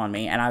intervention on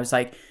me, and I was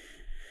like.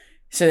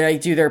 So they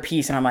do their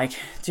piece, and I'm like,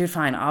 dude,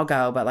 fine, I'll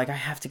go, but like I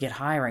have to get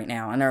high right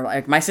now. And they're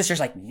like, my sister's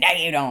like, no,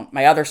 you don't.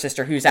 My other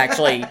sister, who's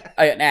actually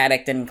an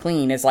addict and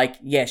clean, is like,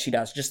 yeah, she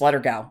does. Just let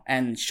her go,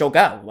 and she'll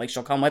go. Like,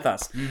 she'll come with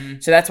us.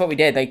 So that's what we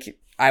did. Like,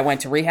 I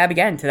went to rehab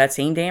again, to that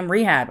same damn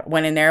rehab.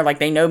 Went in there, like,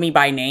 they know me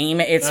by name.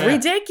 It's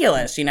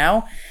ridiculous,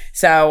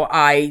 So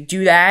I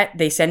do that.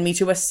 They send me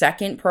to a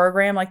second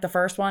program, like the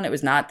first one. It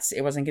wasn't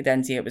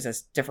Cadenza. It was a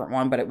different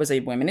one, but it was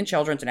a women and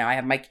children. So now I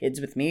have my kids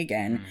with me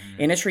again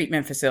in a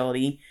treatment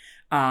facility.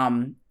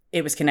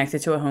 It was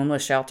connected to a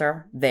homeless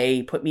shelter.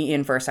 They put me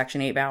in for a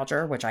Section 8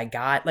 voucher, which I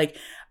got. Like,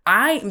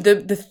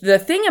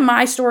 the thing in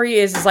my story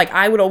is like,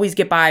 I would always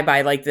get by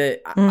like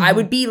I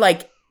would be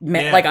like,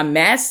 like a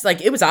mess.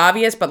 Like, it was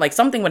obvious, but like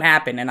something would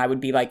happen and I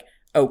would be like,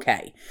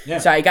 okay. Yeah.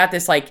 So I got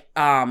this like,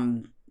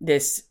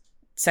 this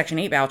Section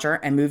 8 voucher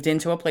and moved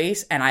into a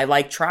place, and I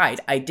like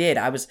tried. I did.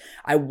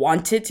 I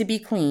wanted to be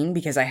clean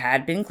because I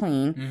had been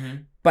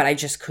clean. But I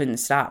just couldn't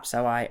stop.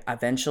 So I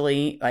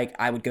eventually, like,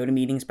 I would go to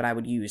meetings, but I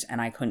would use,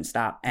 and I couldn't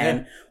stop.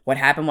 And what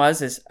happened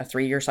was a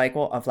 3-year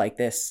cycle of like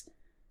this,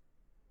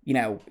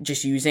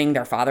 just using.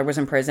 Their father was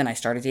in prison. I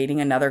started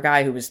dating another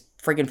guy who was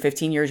friggin'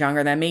 15 years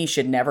younger than me.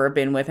 Should never have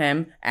been with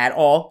him at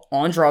all.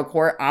 On drug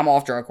court. I'm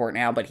off drug court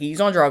now, but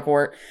he's on drug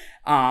court.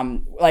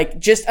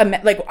 Like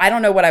I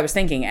don't know what I was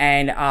thinking.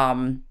 And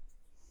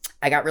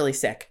I got really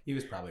sick. He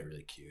was probably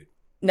really cute.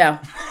 No.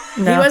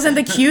 He wasn't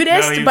the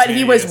cutest, but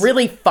he was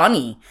really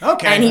funny.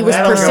 Okay. And he was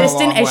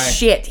persistent as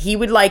shit. He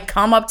would like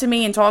come up to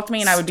me and talk to me,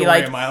 and I would be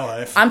like,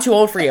 I'm too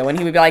old for you. And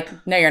he would be like,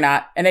 no, you're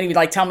not. And then he would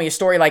like tell me a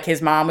story like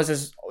his mom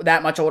was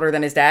that much older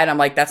than his dad. I'm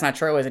like, that's not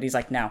true, is it? He's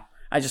like, no,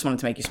 I just wanted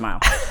to make you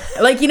smile.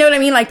 Like, you know what I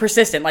mean? Like,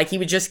 persistent. Like, he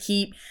would just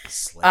keep,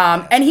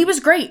 and he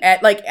was great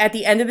at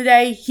the end of the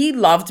day, he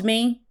loved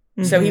me.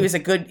 So he was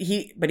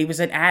but he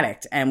was an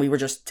addict, and we were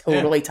just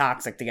totally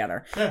toxic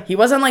together. Yeah. He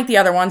wasn't like the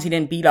other ones. He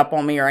didn't beat up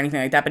on me or anything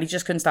like that, but he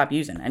just couldn't stop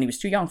using, and he was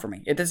too young for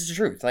me. This is the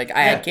truth. Like,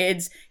 I had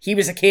kids. He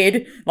was a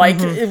kid. Like,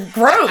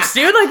 gross,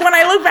 dude. Like, when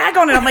I look back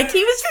on it, I'm like,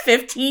 he was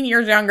 15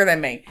 years younger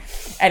than me.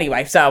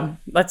 Anyway, so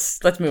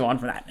let's move on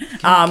from that.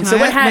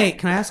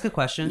 Can I ask a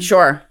question?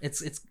 Sure.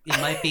 It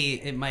might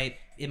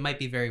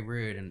be very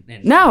rude and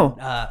no.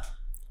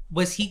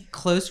 Was he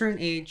closer in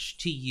age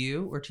to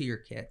you or to your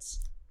kids?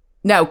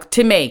 No,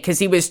 to me, because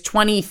he was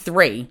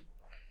 23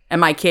 and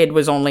my kid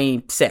was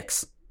only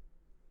 6.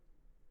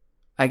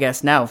 I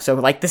guess no. So,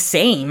 like, the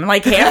same,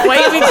 like halfway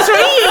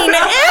between.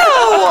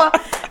 Ew!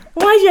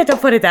 Why'd you have to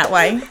put it that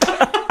way?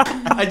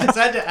 I just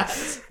had to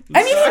ask.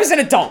 I mean, he was an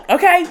adult,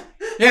 okay?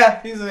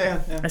 Yeah, he's yeah.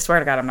 I swear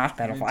to God, I'm not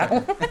a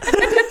pedophile.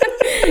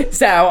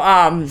 So,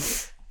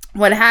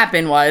 what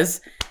happened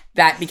was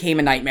that became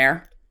a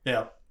nightmare.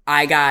 Yeah.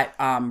 I got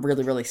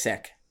really, really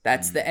sick.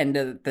 That's the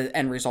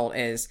end result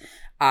is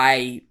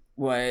I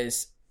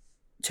was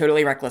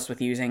totally reckless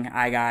with using.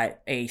 I got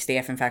a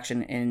staph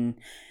infection in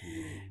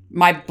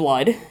my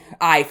blood.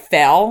 I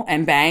fell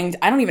and banged.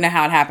 I don't even know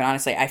how it happened,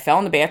 honestly. I fell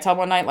in the bathtub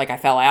one night, like I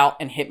fell out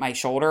and hit my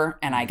shoulder,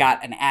 and I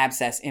got an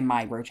abscess in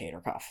my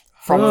rotator cuff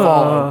from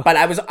falling. But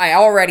I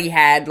already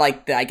had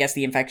like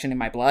the infection in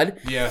my blood.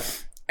 Yeah.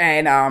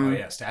 And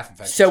staph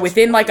infection. So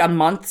within like a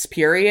month's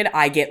period,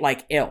 I get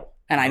like ill,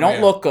 and I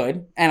don't look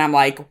good, and I'm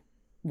like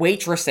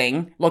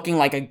waitressing, looking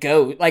like a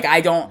goat. Like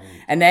I don't,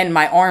 and then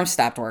my arm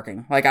stopped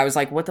working. Like I was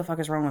like, what the fuck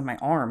is wrong with my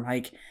arm?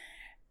 Like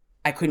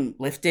I couldn't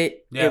lift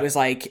it. Yeah. It was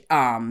like,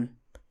 and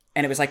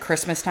it was like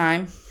Christmas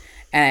time,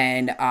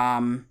 and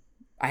I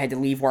had to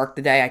leave work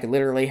the day. I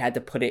literally had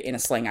to put it in a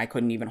sling. I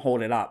couldn't even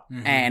hold it up.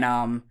 Mm-hmm.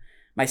 And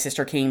my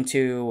sister came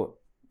to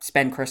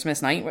spend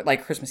Christmas night,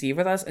 like Christmas Eve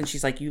with us, and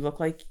she's like, you look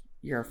like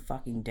you're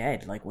fucking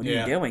dead. Like, what are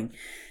you doing?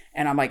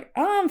 And I'm like,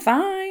 oh, I'm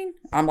fine.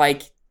 I'm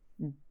like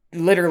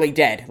literally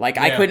dead. Like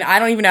I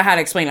don't even know how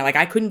to explain it. Like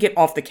I couldn't get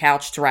off the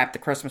couch to wrap the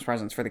Christmas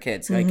presents for the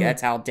kids. Like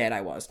that's how dead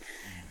I was.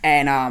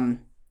 And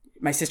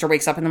my sister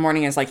wakes up in the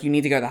morning and is like, you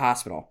need to go to the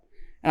hospital.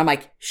 And I'm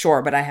like,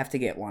 sure, but I have to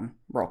get one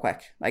real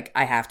quick. Like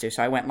I have to.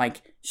 So I went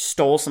like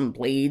stole some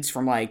blades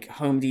from like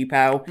Home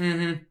Depot,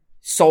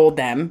 sold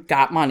them,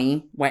 got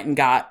money, went and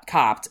got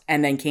copped,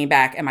 and then came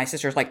back. And my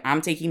sister's like,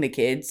 I'm taking the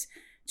kids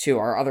to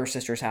our other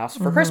sister's house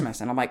for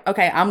Christmas. And I'm like,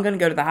 okay, I'm going to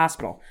go to the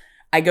hospital.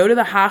 I go to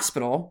the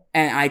hospital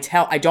and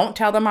I don't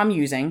tell them I'm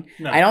using.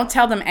 No. I don't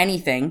tell them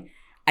anything.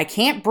 I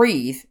can't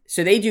breathe.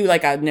 So they do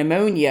like a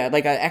pneumonia,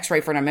 like an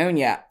x-ray for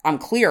pneumonia. I'm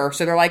clear.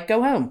 So they're like,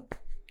 go home.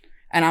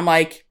 And I'm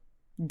like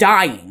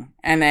dying.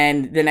 And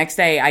then the next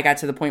day I got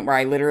to the point where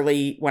I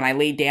literally, when I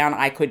laid down,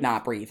 I could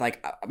not breathe.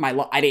 Like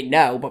I didn't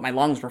know, but my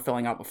lungs were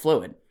filling up with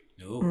fluid.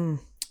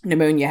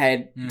 Pneumonia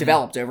had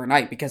developed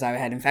overnight because I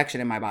had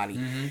infection in my body.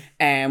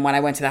 And when I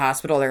went to the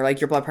hospital, they're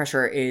like, your blood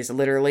pressure is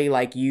literally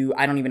like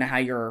I don't even know how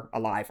you're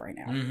alive right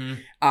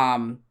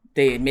now.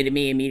 They admitted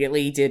me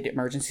immediately, did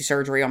emergency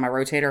surgery on my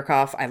rotator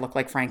cuff. I look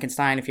like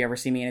Frankenstein. If you ever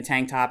see me in a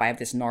tank top, I have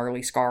this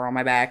gnarly scar on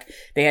my back.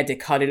 They had to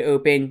cut it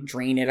open,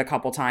 drain it a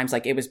couple times.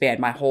 Like it was bad.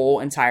 My whole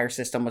entire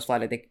system was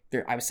flooded.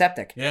 I was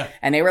septic. Yeah.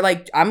 And they were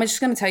like, I'm just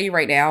going to tell you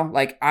right now,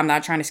 like, I'm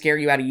not trying to scare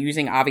you out of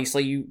using.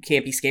 Obviously you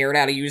can't be scared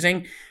out of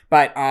using,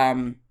 but,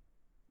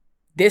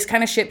 this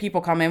kind of shit people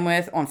come in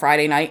with on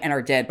Friday night and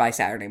are dead by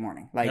Saturday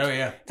morning. Like,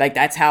 like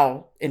that's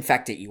how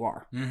infected you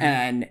are.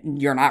 And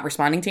you're not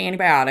responding to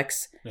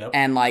antibiotics.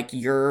 And like,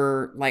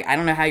 you're like, I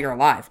don't know how you're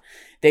alive.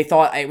 They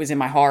thought it was in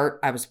my heart.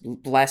 I was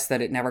blessed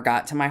that it never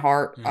got to my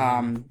heart.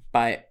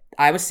 But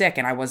I was sick,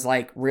 and I was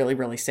like really,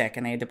 really sick.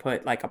 And they had to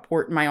put like a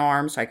port in my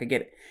arm so I could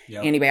get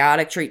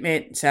antibiotic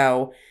treatment.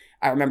 So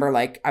I remember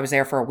like I was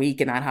there for a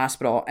week in that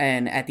hospital.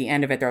 And at the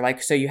end of it, they're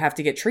like, so you have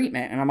to get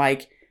treatment. And I'm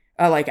like,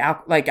 oh, I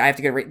have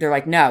to get, they're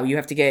like, no, you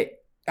have to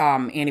get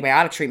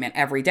antibiotic treatment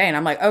every day. And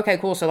I'm like, okay,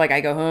 cool. So like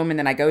I go home and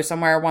then I go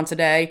somewhere once a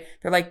day.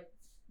 They're like,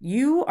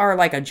 you are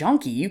like a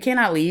junkie. You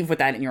cannot leave with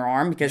that in your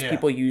arm because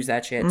people use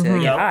that shit to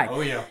get high.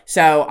 Oh yeah.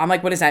 So I'm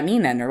like, what does that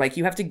mean then? They're like,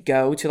 you have to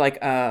go to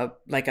like a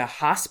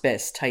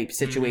hospice type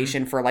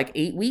situation for like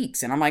 8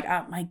 weeks. And I'm like,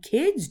 my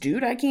kids,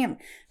 dude, I can't.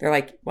 They're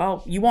like,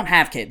 well, you won't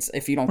have kids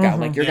if you don't go.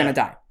 Like you're going to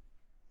die.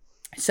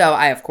 So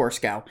I, of course,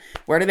 go.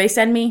 Where do they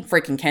send me?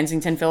 Freaking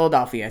Kensington,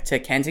 Philadelphia, to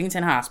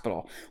Kensington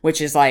Hospital, which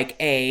is like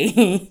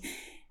a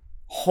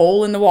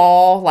hole in the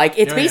wall. Like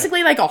it's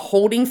basically like a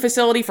holding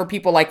facility for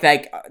people like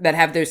that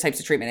have those types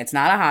of treatment. It's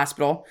not a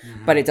hospital,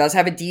 but it does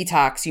have a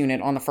detox unit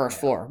on the first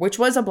floor, which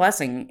was a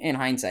blessing in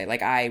hindsight.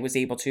 Like I was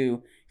able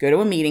to go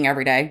to a meeting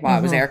every day while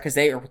I was there because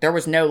there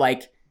was no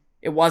like,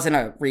 it wasn't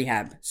a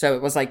rehab. So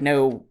it was like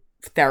no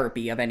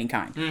therapy of any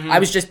kind. I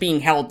was just being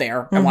held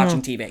there and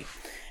watching TV.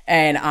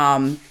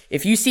 And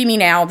if you see me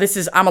now,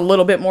 I'm a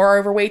little bit more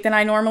overweight than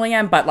I normally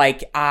am, but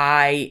like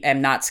I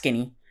am not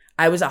skinny.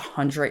 I was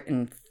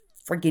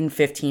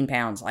 115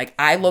 pounds. Like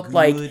I looked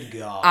like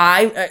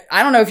I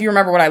don't know if you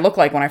remember what I looked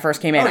like when I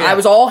first came in. I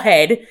was all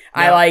head.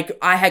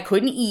 I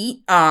couldn't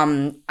eat.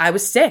 I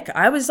was sick.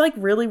 I was like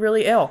really,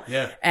 really ill.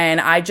 Yeah.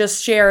 And I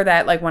just share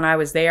that like when I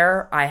was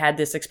there, I had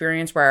this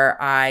experience where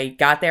I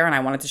got there and I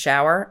wanted to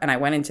shower, and I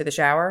went into the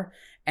shower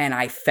and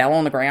I fell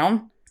on the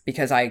ground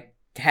because I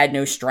had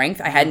no strength.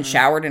 I hadn't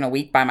showered in a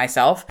week by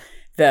myself.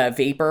 The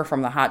vapor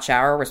from the hot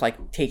shower was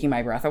like taking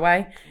my breath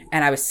away.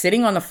 And I was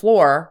sitting on the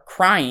floor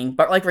crying,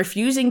 but like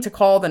refusing to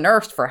call the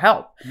nurse for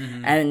help.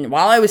 And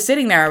while I was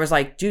sitting there, I was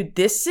like, dude,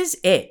 this is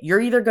it.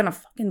 You're either going to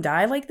fucking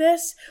die like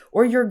this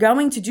or you're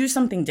going to do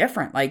something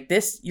different. Like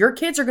this, your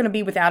kids are going to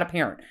be without a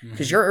parent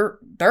because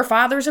their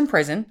father's in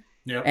prison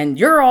and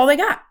you're all they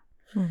got.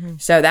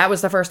 So that was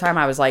the first time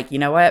I was like, you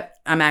know what?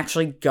 I'm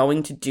actually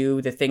going to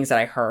do the things that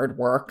I heard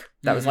work.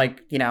 That was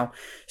like,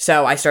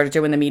 so I started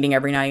doing the meeting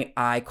every night.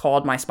 I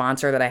called my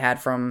sponsor that I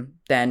had from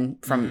in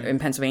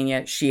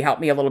Pennsylvania. She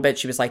helped me a little bit.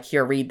 She was like,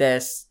 here, read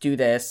this, do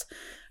this.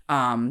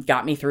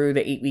 Got me through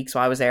the 8 weeks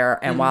while I was there.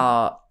 And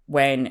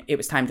when it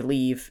was time to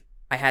leave,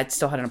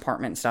 still had an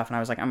apartment and stuff, and I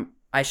was like,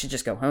 I should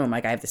just go home.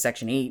 Like, I have the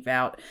Section 8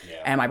 out.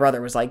 Yeah. And my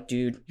brother was like,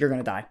 dude, you're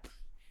going to die.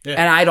 Yeah.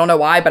 And I don't know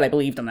why, but I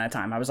believed him that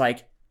time. I was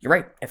like, you're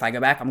right. If I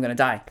go back, I'm going to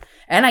die.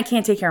 And I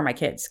can't take care of my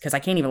kids because I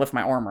can't even lift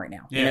my arm right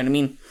now. Yeah. You know what I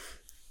mean?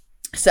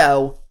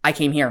 So I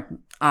came here.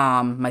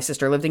 My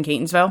sister lived in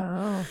Catonsville.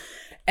 Oh.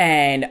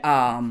 And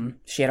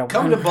she had a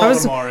come to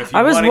Baltimore if you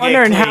I was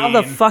wondering how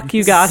the fuck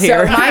you got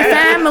here. So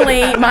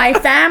my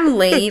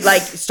family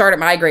like started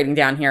migrating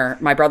down here.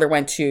 My brother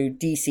went to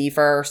DC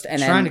first,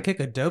 and trying to kick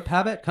a dope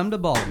habit. Come to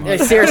Baltimore.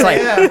 Seriously.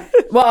 Yeah.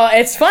 Well,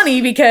 it's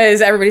funny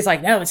because everybody's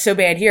like, "No, it's so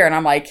bad here," and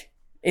I'm like,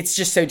 it's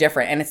just so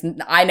different,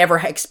 and I never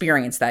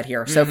experienced that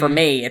here. So for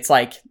me, it's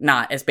like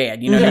not as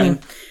bad. You know what I mean?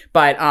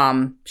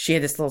 But she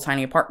had this little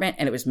tiny apartment,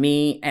 and it was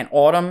me and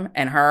Autumn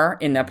and her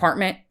in the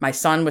apartment. My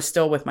son was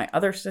still with my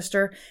other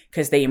sister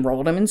because they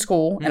enrolled him in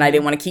school, and I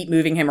didn't want to keep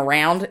moving him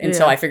around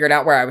until I figured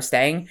out where I was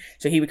staying.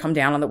 So he would come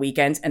down on the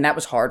weekends, and that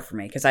was hard for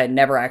me because I had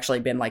never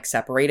actually been like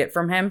separated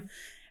from him.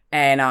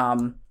 And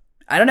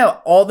I don't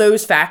know. All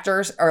those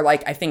factors are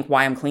like, I think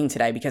why I'm clean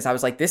today, because I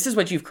was like, this is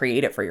what you've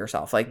created for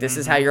yourself. Like, this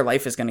is how your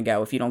life is going to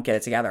go if you don't get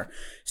it together.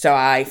 So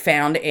I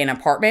found an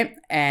apartment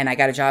and I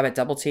got a job at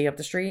Double T up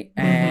the street.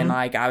 And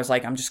like, I was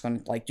like, I'm just going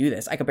to like do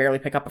this. I could barely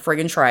pick up a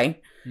friggin' tray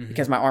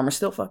because my arm was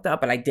still fucked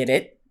up, but I did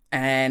it.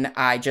 And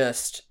I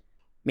just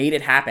made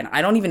it happen.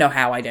 I don't even know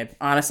how I did.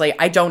 Honestly,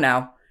 I don't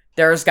know.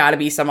 There's got to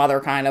be some other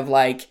kind of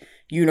like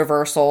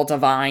universal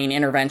divine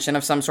intervention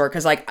of some sort,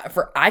 because like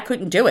I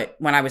couldn't do it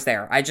when I was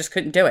there. I just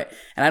couldn't do it,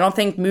 and I don't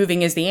think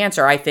moving is the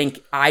answer. I think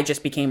I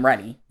just became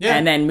ready,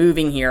 and then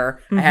moving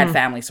here, I had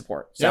family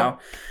support. So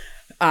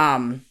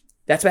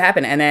that's what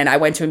happened. And then I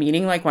went to a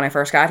meeting like when I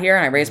first got here,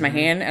 and I raised my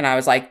hand and I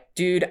was like,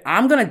 dude,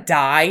 I'm gonna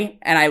die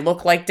and I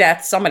look like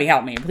death, somebody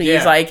help me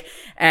please. Like,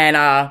 and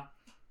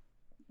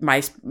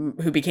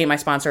who became my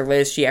sponsor,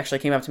 Liz, she actually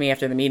came up to me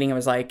after the meeting and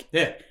was like,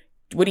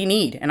 what do you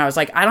need? And I was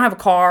like, I don't have a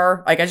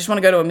car. Like, I just want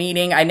to go to a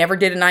meeting. I never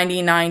did a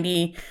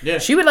 90-90. Yeah.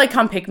 She would like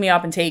come pick me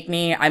up and take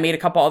me. I made a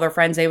couple other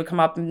friends. They would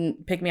come up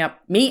and pick me up.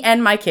 Me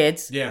and my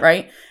kids. Yeah.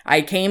 Right?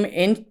 I came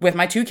in with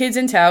my 2 kids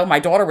in tow. My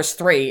daughter was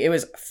 3. It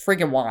was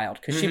freaking wild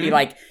because she'd be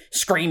like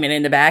screaming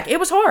in the back. It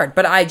was hard,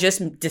 but I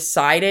just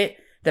decided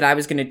that I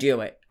was going to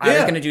do it. I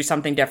was going to do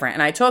something different.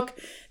 And I took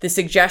the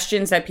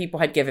suggestions that people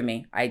had given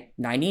me.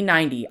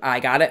 90-90. I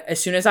got it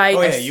as soon as I...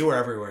 you were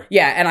everywhere.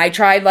 Yeah. And I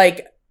tried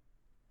like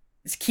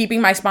keeping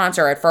my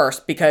sponsor at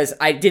first because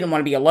I didn't want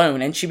to be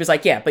alone. And she was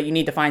like, yeah, but you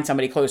need to find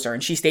somebody closer.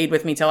 And she stayed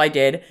with me till I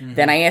did.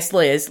 Then I asked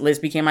Liz. Liz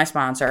became my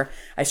sponsor.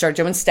 I started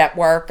doing step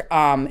work.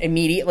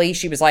 Immediately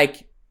she was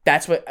like,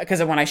 that's what,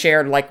 because when I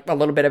shared like a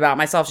little bit about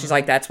myself, she's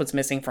like, that's what's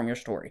missing from your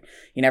story.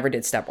 You never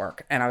did step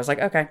work. And I was like,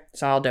 okay,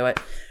 so I'll do it.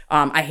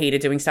 I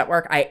hated doing step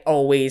work. I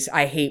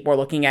hate more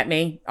looking at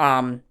me.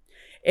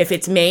 If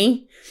it's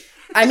me,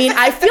 I mean,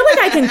 I feel like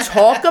I can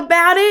talk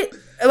about it.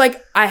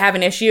 Like, I have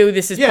an issue.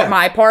 This is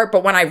my part.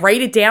 But when I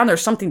write it down,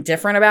 there's something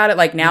different about it.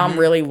 Like, now I'm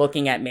really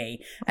looking at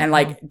me. And,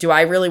 like, do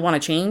I really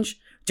want to change?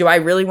 Do I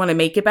really want to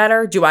make it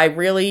better? Do I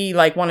really,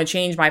 like, want to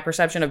change my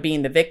perception of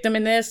being the victim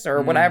in this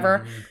or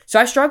whatever? So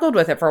I struggled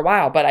with it for a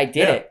while, but I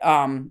did it.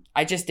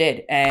 I just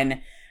did. And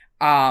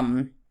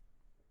I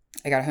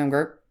got a home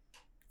group.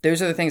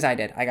 Those are the things I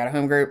did. I got a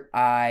home group.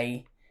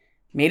 I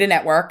made a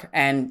network.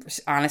 And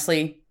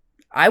honestly,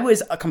 I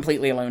was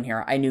completely alone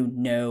here. I knew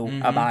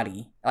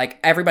nobody. Like,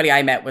 everybody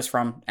I met was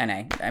from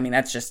NA. I mean,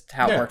 that's just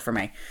how it worked for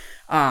me.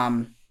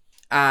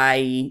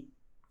 I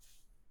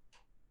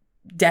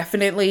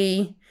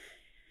definitely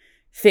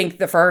think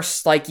the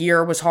first, like,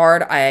 year was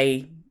hard.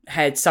 I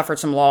had suffered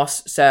some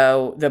loss.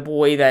 So the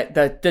boy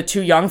the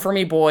too young for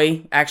me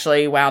boy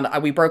actually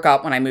we broke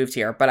up when I moved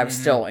here, but I was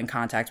still in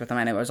contact with him.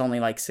 And it was only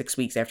like 6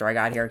 weeks after I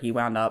got here, he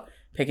wound up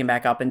picking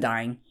back up and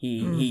dying.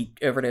 He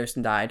overdosed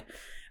and died.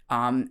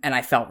 And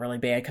I felt really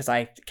bad because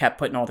I kept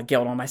putting all the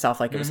guilt on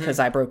myself. Like, it was because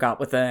I broke up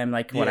with him,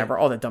 like, whatever,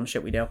 all the dumb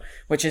shit we do,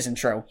 which isn't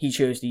true. He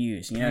chose to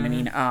use, you know what I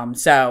mean?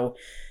 So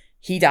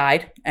he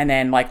died. And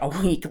then like a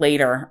week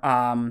later,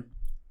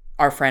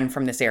 our friend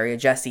from this area,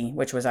 Jesse,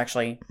 which was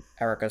actually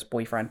Erica's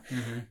boyfriend,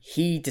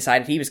 he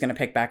decided he was going to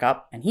pick back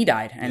up and he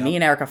died. And me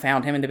and Erica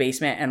found him in the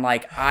basement. And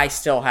like, I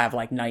still have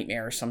like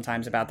nightmares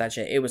sometimes about that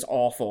shit. It was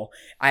awful.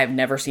 I have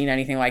never seen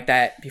anything like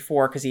that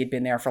before because he had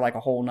been there for like a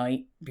whole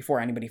night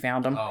before anybody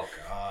found him. Oh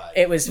God.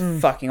 It was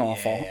fucking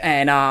awful.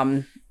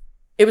 And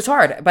it was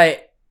hard,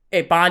 but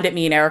it bonded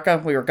me and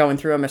Erica. We were going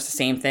through almost the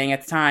same thing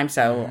at the time.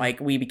 So like,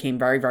 we became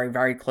very, very,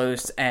 very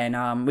close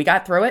and we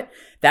got through it.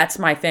 That's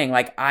my thing.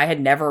 Like, I had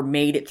never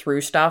made it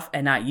through stuff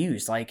and not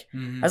used. Like,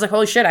 I was like,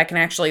 holy shit, I can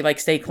actually like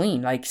stay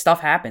clean. Like,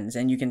 stuff happens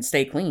and you can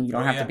stay clean. You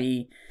don't have to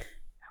be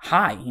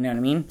high. You know what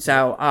I mean?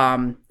 So,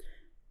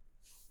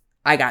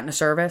 I got into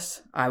service.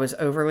 I was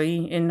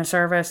overly in the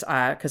service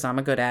because I'm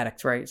a good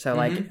addict, right? So,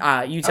 like,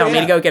 you tell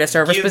me to go get a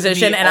service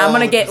position, and I'm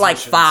going to get, like,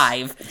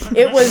 5.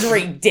 It was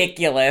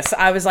ridiculous.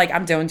 I was like,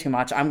 I'm doing too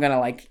much. I'm going to,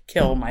 like,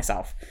 kill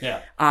myself.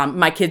 Yeah.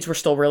 My kids were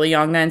still really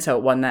young then, so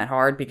it wasn't that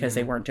hard because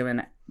they weren't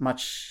doing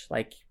much,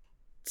 like,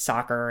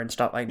 soccer and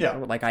stuff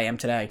like I am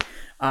today.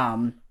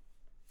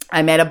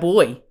 I met a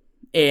boy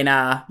in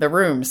the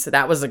rooms. So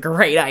that was a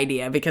great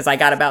idea because I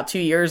got about 2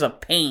 years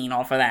of pain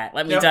off of that.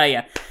 Let me tell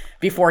you,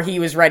 before he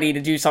was ready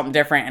to do something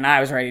different and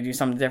I was ready to do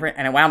something different,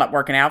 and it wound up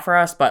working out for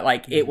us. But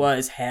like, it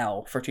was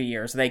hell for 2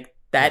 years. Like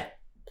that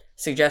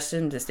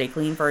suggestion to stay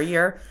clean for a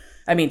year.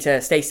 I mean,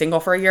 to stay single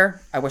for a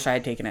year. I wish I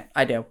had taken it.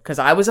 I do, because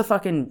I was a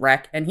fucking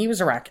wreck and he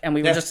was a wreck, and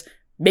we were just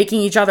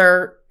making each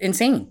other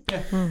insane.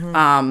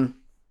 Yeah.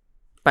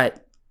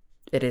 But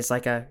it is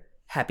like a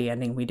happy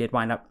ending. We did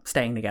wind up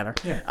staying together.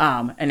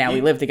 Yeah. And now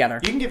we live together.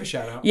 You can give a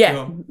shout out.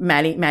 Yeah.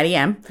 Maddie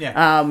M.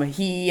 Yeah.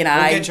 He and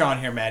I. We'll get you on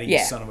here, Maddie, you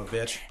son of a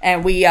bitch.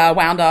 And we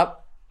wound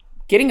up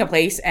getting a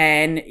place,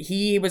 and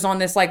he was on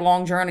this like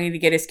long journey to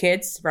get his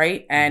kids,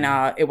 right? And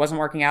it wasn't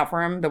working out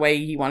for him the way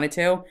he wanted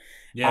to.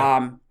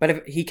 Yeah. But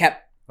if he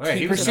kept,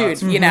 he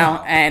pursued, you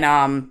know,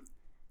 and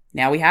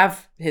now we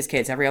have his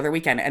kids every other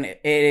weekend, and it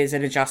is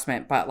an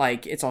adjustment, but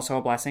like, it's also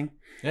a blessing.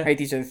 Yeah. Right,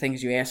 these are the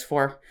things you ask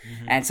for,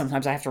 and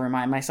sometimes I have to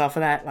remind myself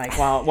of that. Like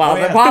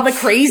while the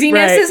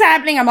craziness is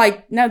happening, I'm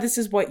like, no, this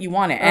is what you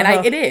wanted,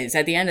 and it is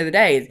at the end of the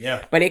day.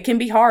 Yeah. But it can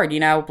be hard,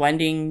 you know,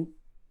 blending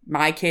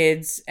my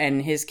kids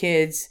and his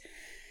kids,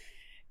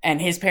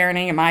 and his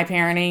parenting and my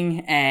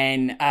parenting,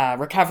 and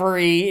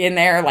recovery in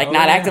there, like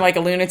not acting like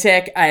a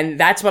lunatic. And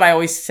that's what I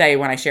always say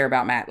when I share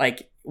about Matt.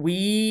 Like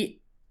we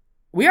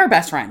are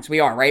best friends, we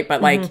are, right?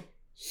 But like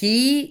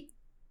he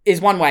is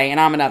one way and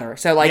I'm another.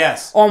 So like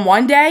on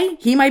one day,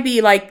 he might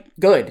be like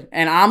good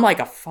and I'm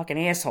like a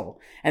fucking asshole.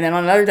 And then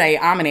on another day,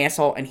 I'm an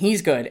asshole and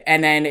he's good.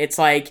 And then it's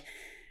like,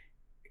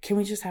 can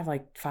we just have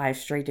like 5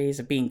 straight days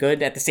of being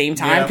good at the same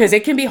time? Because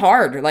it can be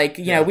hard. Like,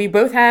 you know, we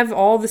both have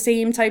all the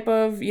same type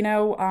of, you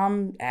know,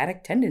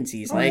 addict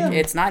tendencies.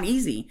 It's not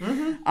easy.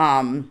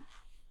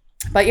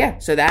 But yeah,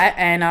 so that,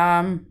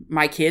 and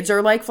my kids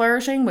are like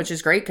flourishing, which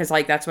is great because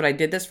like that's what I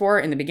did this for.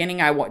 In the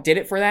beginning, I did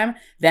it for them.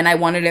 Then I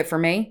wanted it for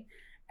me.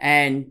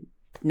 And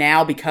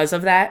now because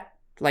of that,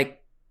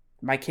 like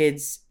my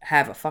kids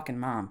have a fucking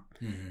mom,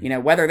 you know,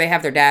 whether they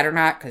have their dad or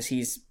not, because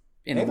he's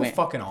in the win.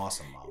 Fucking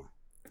awesome mom.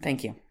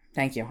 Thank you.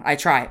 I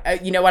try.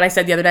 You know what I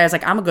said the other day? I was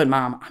like, I'm a good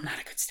mom. I'm not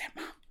a good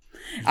stepmom.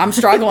 I'm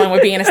struggling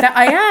with being a step.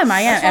 I am.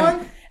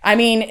 And, I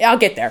mean, I'll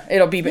get there.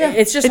 It'll be,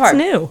 it's just hard.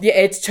 It's new. Yeah,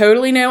 it's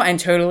totally new and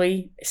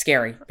totally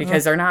scary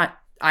because they're not,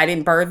 I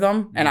didn't birth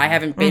them and I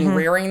haven't been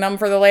rearing them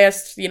for the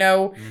last, you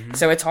know,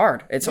 so it's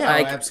hard. It's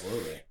like,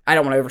 absolutely. I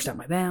don't want to overstep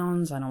my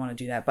bounds. I don't want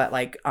to do that. But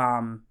like,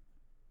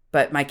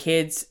 but my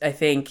kids, I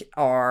think,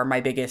 are my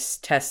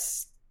biggest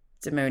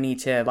testimony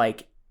to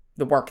like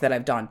the work that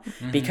I've done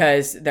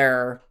because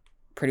they're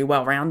pretty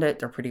well rounded.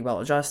 They're pretty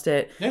well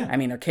adjusted. Yeah. I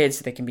mean, they're kids,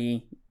 so they can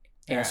be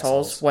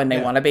assholes when they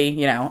want to be,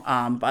 you know,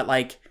 but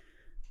like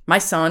my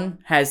son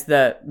has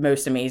the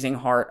most amazing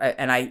heart.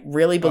 And I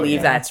really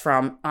believe that's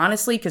from,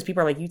 honestly, because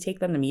people are like, you take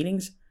them to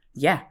meetings?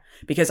 Yeah.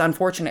 Because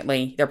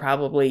unfortunately, they're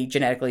probably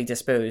genetically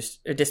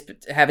disposed, or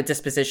have a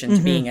disposition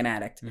to being an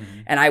addict.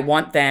 And I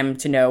want them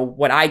to know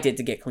what I did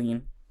to get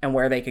clean and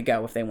where they could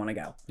go if they want to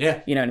go.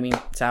 Yeah. You know what I mean?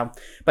 So,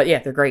 but yeah,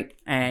 they're great.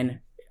 And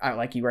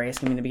like you were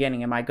asking me in the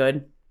beginning, am I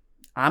good?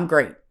 I'm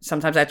great.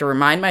 Sometimes I have to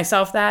remind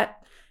myself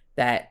that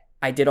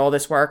I did all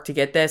this work to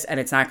get this, and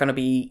it's not going to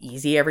be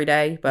easy every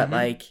day, but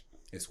like,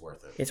 it's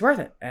worth it. It's worth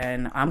it.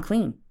 And I'm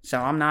clean. So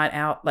I'm not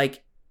out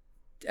like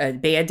a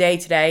bad day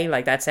today,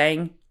 like that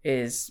saying,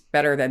 is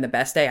better than the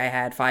best day I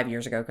had 5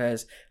 years ago,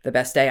 because the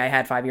best day I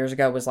had 5 years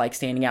ago was like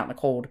standing out in the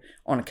cold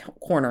on a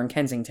corner in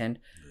Kensington,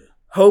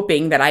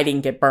 hoping that I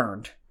didn't get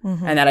burned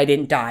and that I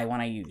didn't die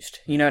when I used.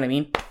 You know what I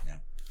mean? Yeah.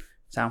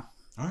 So.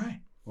 All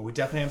right. Well, we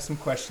definitely have some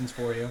questions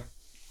for you.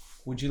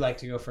 Would you like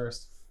to go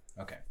first?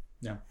 Okay.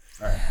 No.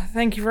 All right.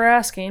 Thank you for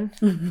asking.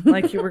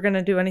 Like you were going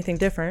to do anything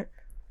different.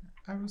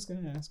 I was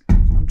going to ask.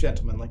 I'm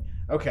gentlemanly.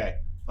 Okay.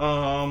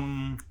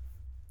 I'm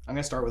going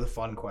to start with a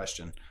fun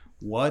question.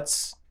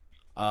 What's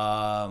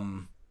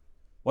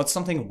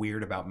something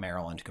weird about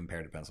Maryland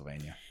compared to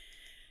Pennsylvania?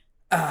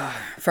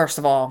 First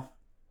of all,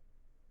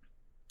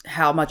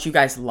 how much you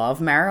guys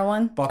love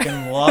Maryland.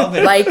 Fucking love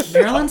it. Like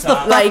Maryland's the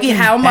like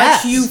how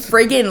best. much you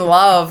friggin'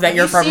 love that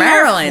you're from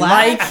Maryland.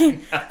 Like,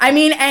 I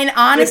mean, and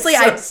honestly,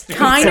 I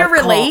kind of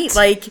relate.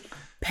 Like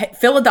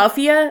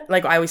Philadelphia,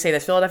 like I always say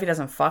this, Philadelphia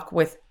doesn't fuck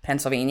with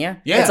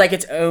Pennsylvania. Yeah. It's like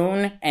its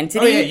own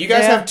entity. Oh yeah, you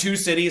guys have 2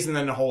 cities and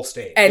then a whole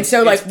state. And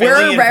so like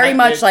we're very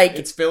much like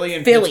it's Philly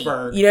and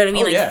Pittsburgh. You know what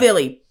I mean?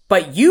 Philly.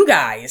 But you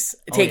guys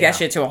take that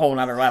shit to a whole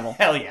nother level.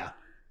 Hell yeah.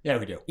 Yeah,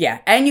 we do.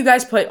 Yeah, and you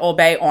guys put Old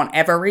Bay on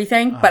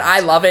everything, but I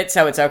love it,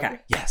 so it's okay.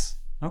 Yes.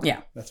 Okay.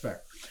 Yeah. That's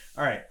fair.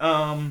 All right.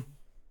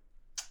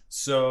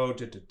 So,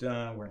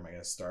 where am I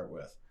going to start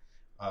with?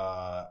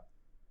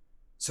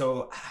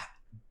 So,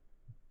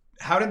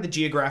 how did the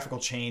geographical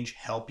change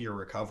help your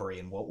recovery,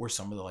 and what were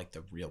some of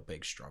the real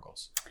big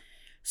struggles?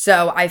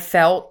 So, I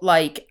felt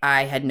like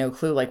I had no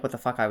clue, like, what the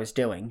fuck I was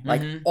doing,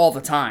 like, all the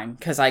time,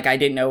 because, like, I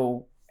didn't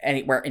know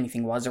where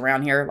anything was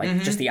around here,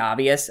 like just the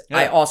obvious. Yeah.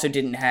 I also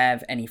didn't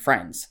have any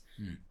friends,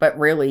 but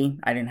really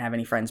I didn't have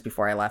any friends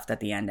before I left at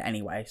the end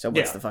anyway. So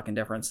what's the fucking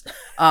difference?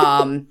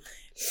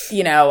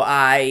 You know,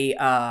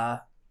 I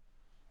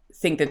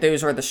think that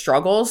those are the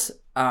struggles.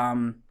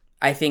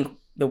 I think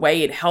the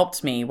way it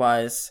helped me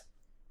was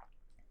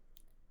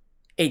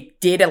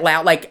it did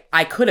allow, like,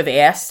 I could have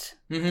asked.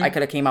 I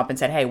could have came up and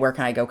said, hey, where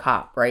can I go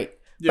cop, right?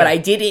 Yeah. But I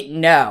didn't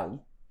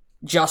know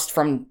just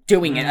from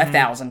doing it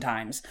 1,000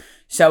 times.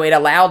 So it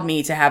allowed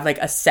me to have, like,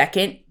 a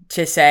second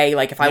to say,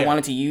 like, if I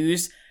wanted to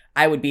use,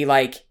 I would be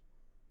like,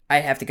 I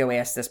have to go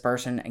ask this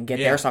person and get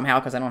there somehow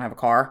because I don't have a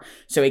car.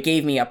 So it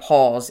gave me a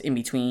pause in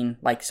between,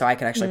 like, so I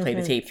could actually play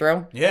the tape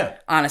through. Yeah.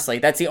 Honestly,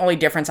 that's the only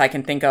difference I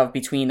can think of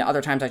between the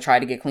other times I tried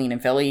to get clean in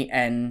Philly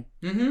and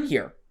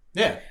here.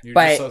 Yeah. You're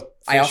but just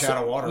a fish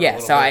out of water.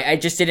 So I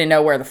just didn't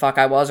know where the fuck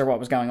I was or what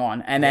was going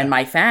on. And then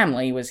my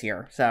family was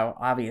here. So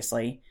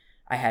obviously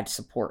I had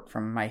support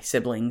from my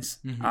siblings.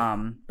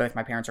 Both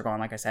my parents are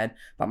gone, like I said,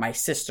 but my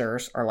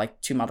sisters are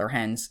like 2 mother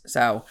hens.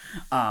 So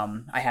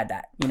I had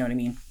that. You know what I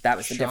mean? That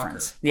was the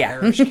difference. Yeah.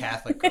 Irish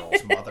Catholic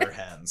girls, mother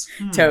hens.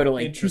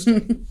 Totally.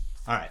 Interesting.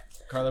 All right.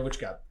 Carla, what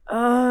you got?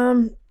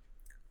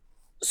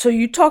 So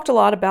you talked a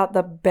lot about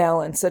the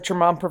balance that your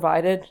mom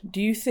provided.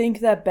 Do you think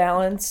that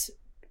balance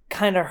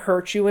kind of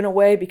hurt you in a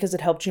way because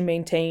it helped you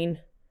maintain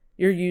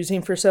your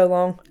using for so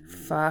long?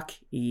 Fuck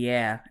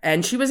yeah.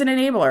 And she was an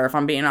enabler, if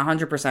I'm being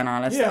 100%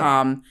 honest.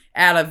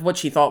 Out of what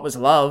she thought was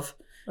love.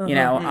 You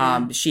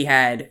know, she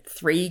had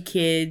 3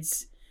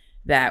 kids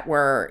that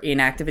were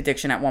in active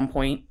addiction at one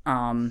point.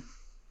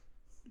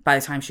 By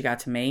the time she got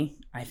to me,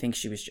 I think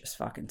she was just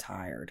fucking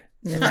tired.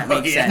 If that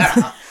makes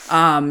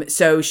sense.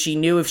 So she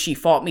knew if she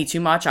fought me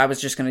too much, I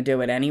was just going to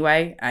do it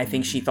anyway. I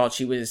think she thought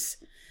she was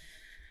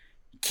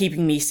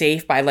keeping me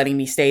safe by letting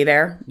me stay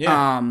there.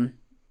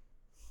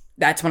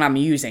 That's when I'm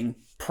using.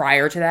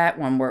 Prior to that,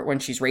 when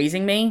she's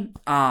raising me,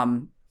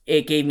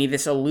 it gave me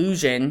this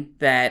illusion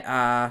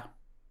that,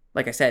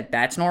 like I said,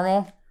 that's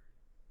normal,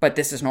 but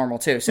this is normal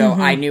too. So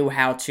I knew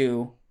how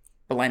to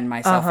blend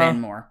myself in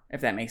more,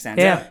 if that makes sense.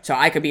 Yeah. So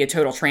I could be a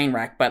total train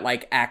wreck, but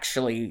like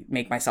actually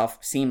make myself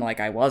seem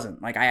like I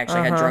wasn't. Like I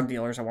actually had drug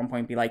dealers at one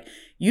point be like,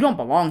 you don't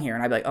belong here.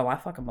 And I'd be like, oh, I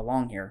fucking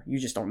belong here. You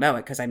just don't know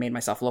it because I made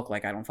myself look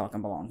like I don't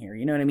fucking belong here.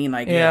 You know what I mean?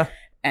 Like,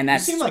 and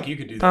that's... You seem like you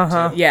could do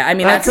that too. Yeah, I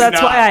mean, that's why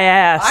I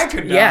asked. I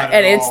could not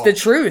and it's the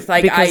truth.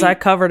 Like, because I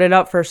covered it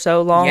up for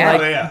so long,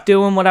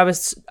 doing what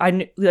I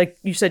knew, like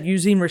you said,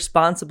 using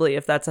responsibly,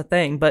 if that's a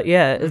thing. But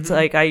yeah, it's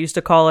like I used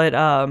to call it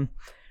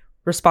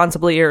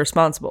responsibly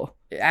irresponsible.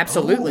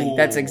 Absolutely. Ooh.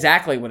 That's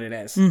exactly what it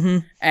is.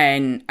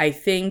 And I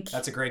think...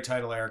 That's a great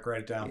title, Eric.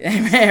 Write it down.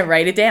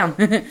 Write it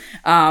down.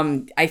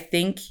 I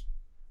think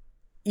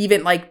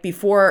even like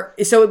before...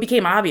 So it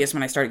became obvious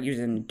when I started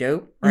using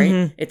dope,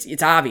 right?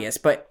 It's obvious.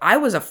 But I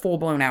was a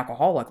full-blown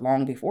alcoholic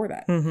long before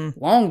that.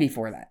 Long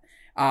before that.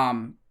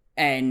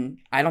 And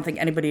I don't think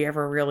anybody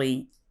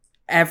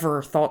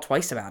ever thought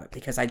twice about it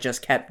because I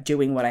just kept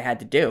doing what I had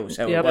to do.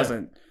 So it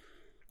wasn't...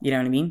 You know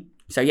what I mean?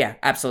 So yeah,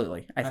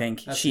 absolutely. I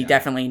think she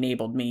definitely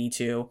enabled me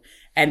to,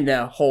 and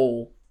the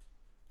whole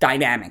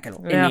dynamic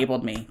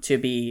enabled me to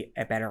be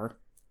a better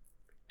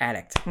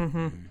addict.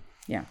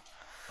 Yeah.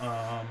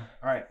 All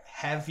right.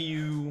 Have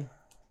you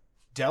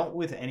dealt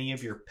with any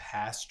of your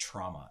past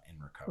trauma in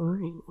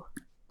recovery? Ooh.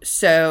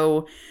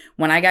 So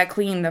when I got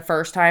clean the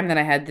first time, then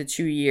I had the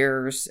 2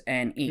 years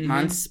and 8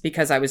 months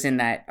because I was in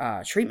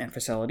that treatment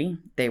facility.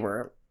 They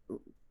were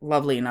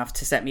lovely enough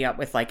to set me up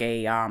with like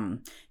a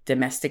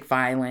domestic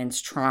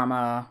violence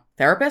trauma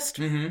therapist.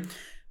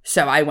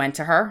 So I went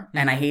to her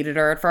and I hated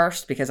her at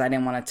first because I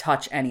didn't want to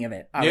touch any of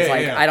it. I was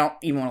like, I don't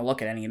even want to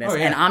look at any of this.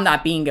 And I'm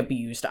not being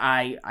abused.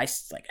 I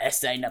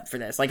signed up for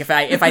this. Like if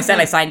I said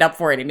I signed up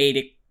for it, it made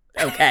it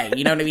okay.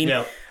 You know what I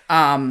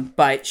mean?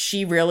 But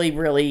she really,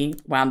 really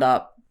wound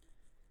up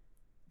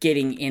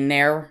getting in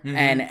there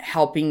and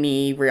helping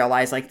me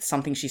realize, like,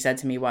 something she said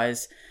to me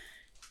was,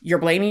 you're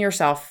blaming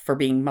yourself for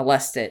being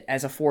molested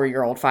as a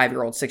 4-year-old,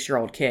 5-year-old,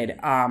 6-year-old kid.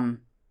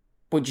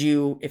 Would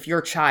you, if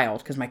your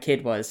child, because my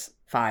kid was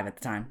 5 at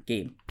the time,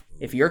 Gabe,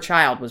 if your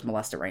child was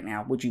molested right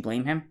now, would you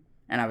blame him?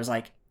 And I was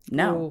like,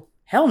 no,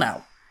 hell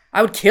no.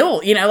 I would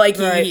kill, you know, like,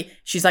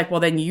 she's like, well,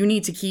 then you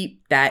need to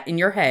keep that in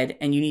your head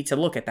and you need to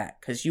look at that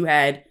because you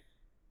had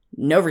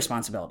no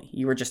responsibility.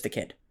 You were just a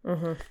kid.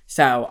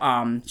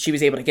 So she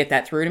was able to get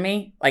that through to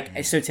me.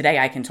 Like, so today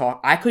I can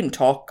talk. I couldn't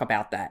talk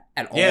about that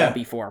at all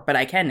before, but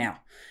I can now.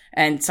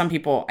 And some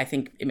people, I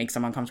think it makes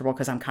them uncomfortable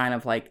because I'm kind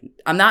of like,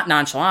 I'm not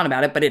nonchalant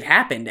about it, but it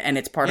happened and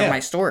it's part of my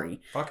story.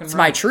 It's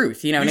my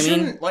truth. You know what I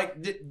mean?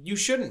 You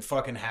shouldn't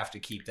fucking have to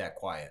keep that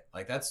quiet.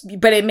 Like that's...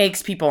 But it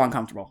makes people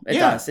uncomfortable. It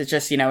does. It's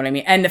just, you know what I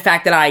mean? And the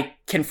fact that I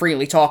can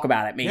freely talk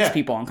about it makes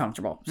people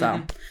uncomfortable.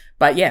 So,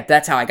 but yeah,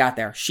 that's how I got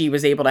there. She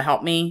was able to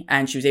help me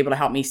and she was able to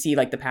help me see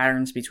like the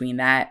patterns between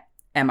that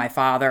and my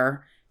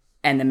father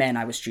and the men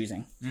I was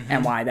choosing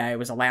and why that I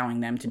was allowing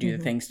them to do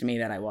the things to me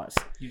that I was.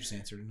 You just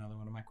answered another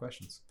one of my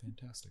questions.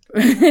 Fantastic.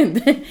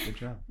 Good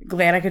job.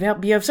 Glad I could help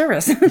be of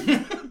service.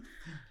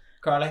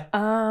 Carly?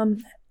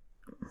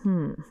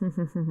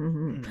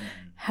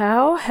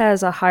 How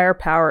has a higher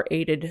power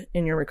aided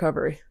in your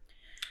recovery?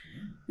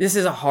 This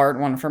is a hard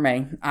one for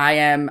me. I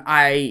am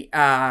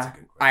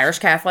Irish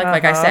Catholic,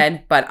 like I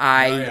said, but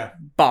I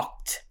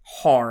bucked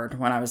hard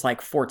when I was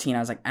like 14. I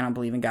was like, I don't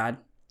believe in God.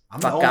 I'm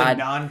the only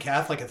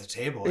non-Catholic at the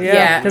table.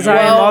 Yeah, because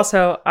I am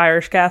also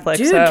Irish Catholic.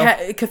 Dude,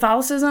 so.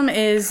 Catholicism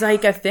is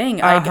like a thing.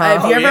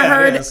 Have you ever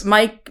heard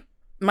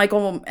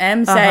Michael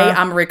M. say,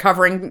 I'm a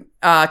recovering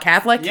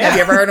Catholic? Yeah. Have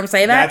you ever heard him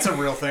say that? That's a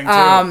real thing,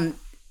 too.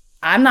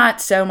 I'm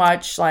not so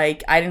much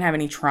like, I didn't have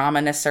any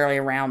trauma necessarily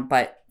around,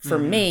 but for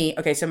me,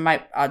 okay, so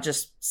I'll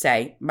just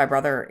say, my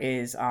brother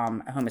is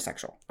a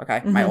homosexual,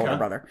 okay? My older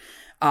brother.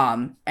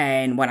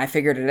 And when I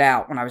figured it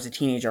out when I was a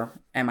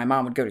teenager and my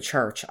mom would go to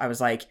church, I was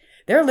like,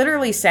 they're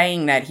literally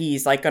saying that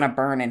he's like going to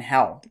burn in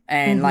hell.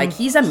 And like,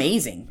 he's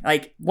amazing.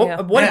 Like,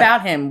 what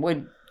about him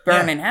would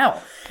burn in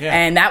hell? Yeah.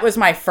 And that was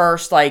my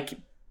first like,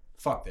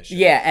 fuck this shit.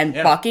 Yeah, and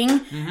fucking.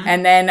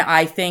 And then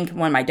I think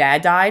when my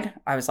dad died,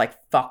 I was like,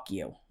 fuck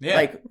you. Yeah.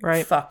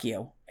 Like, fuck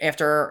you.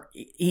 After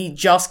he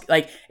just,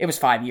 like, it was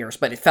 5 years,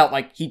 but it felt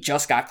like he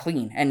just got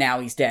clean and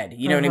now he's dead.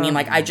 You know what I mean?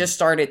 Like, I just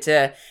started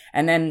to,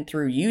 and then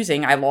through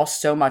using, I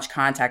lost so much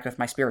contact with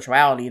my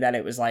spirituality that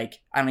it was like,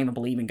 I don't even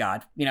believe in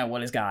God. You know,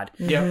 what is God?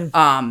 Yeah.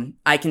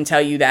 I can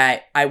tell you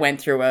that I went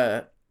through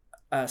a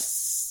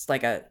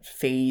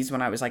phase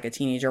when I was like a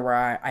teenager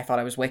where I thought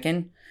I was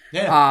Wiccan.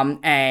 Yeah.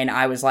 And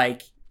I was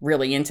like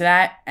really into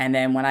that. And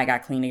then when I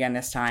got clean again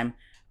this time,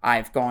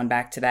 I've gone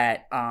back to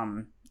that,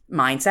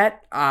 mindset.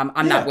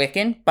 I'm not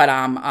Wiccan, but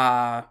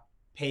I'm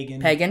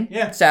pagan.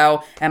 Yeah.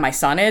 So, and my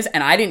son is,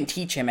 and I didn't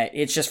teach him it.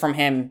 It's just from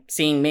him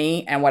seeing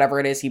me and whatever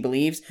it is he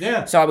believes.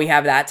 Yeah. So we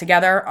have that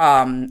together.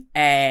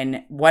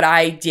 And what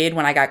I did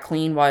when I got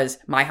clean was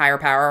my higher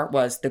power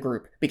was the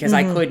group because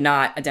I could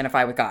not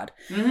identify with God.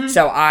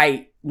 So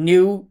I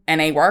knew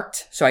NA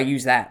worked, so I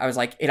used that. I was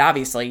like, it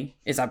obviously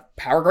is a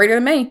power greater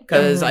than me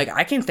because like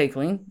I can't stay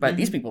clean, but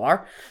these people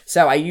are.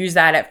 So I used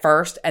that at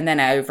first, and then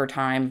over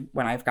time,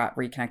 when I've got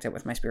reconnected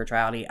with my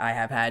spirituality, I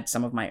have had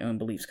some of my own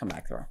beliefs come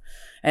back through.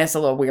 And it's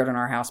a little weird in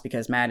our house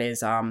because Matt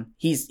is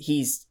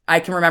he's I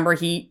can remember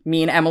me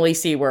and Emily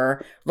C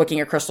were looking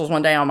at crystals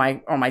one day on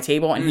my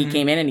table, and he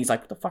came in and he's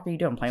like, what the fuck are you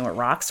doing, playing with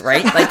rocks,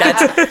 right? Like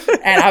that's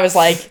and I was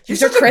like,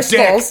 these are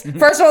crystals.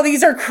 First of all,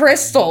 these are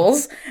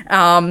crystals.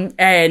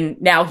 And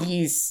now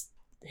his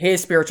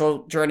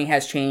spiritual journey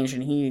has changed,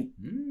 and he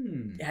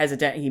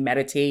he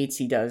meditates,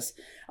 he does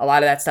a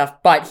lot of that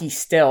stuff, but he's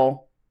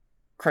still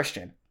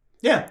Christian.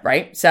 Yeah.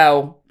 Right?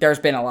 So there's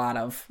been a lot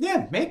of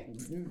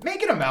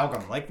make an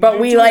amalgam. Like, but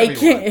we like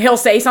he'll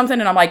say something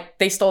and I'm like,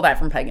 they stole that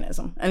from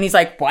paganism. And he's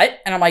like, what?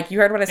 And I'm like, you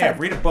heard what I said?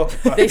 Yeah, read a book.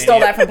 They stole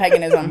that from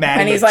paganism.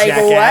 And he's like,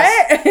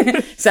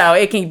 what? So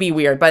it can be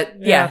weird. But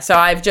yeah, so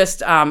I've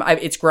just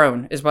it's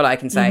grown is what I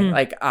can say.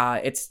 Like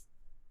it's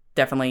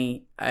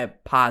definitely a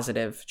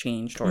positive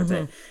change towards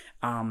it.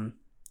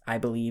 I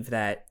believe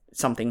that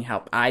something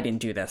helped. I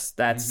didn't do this.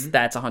 That's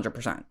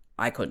 100%.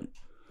 I couldn't.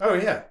 Oh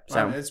yeah,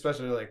 so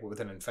especially like with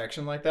an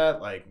infection like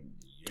that, like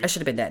I should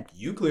have been dead.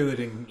 You clearly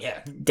didn't,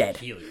 dead.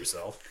 Heal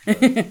yourself.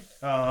 But,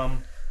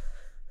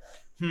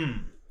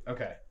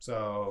 okay,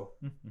 so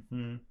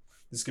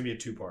this is gonna be a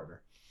two-parter.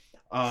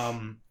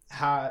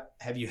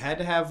 Have you had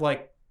to have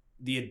like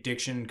the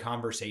addiction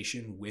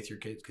conversation with your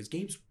kids? Because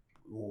Gabe's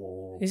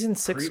he's in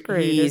sixth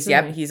grade. He's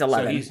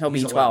 11. So he'll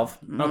be 12.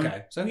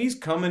 Okay, so he's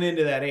coming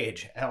into that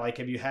age. Like,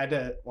 have you had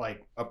to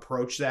like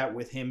approach that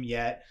with him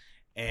yet?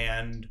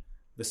 And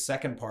the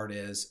second part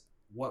is,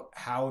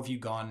 how have you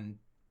gone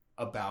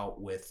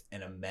about with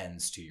an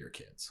amends to your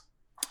kids?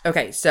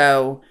 Okay,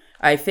 so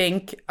I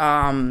think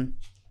I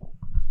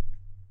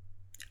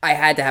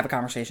had to have a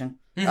conversation.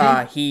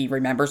 He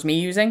remembers me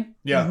using.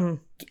 Yeah.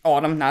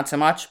 Autumn, not so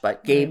much,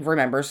 but Gabe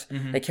remembers.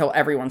 They kill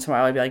every once in a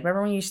while. I'd be like,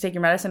 remember when you used to take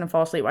your medicine and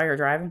fall asleep while you were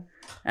driving?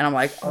 And I'm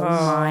like, oh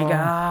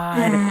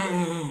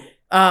my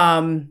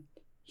God.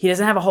 He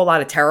doesn't have a whole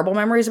lot of terrible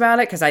memories about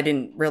it because I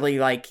didn't really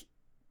like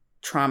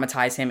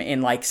traumatize him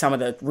in like some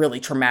of the really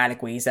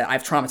traumatic ways that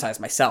I've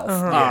traumatized myself.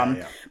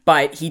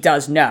 But he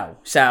does know.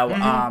 So,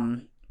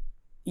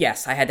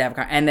 yes, I had to have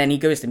and then he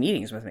goes to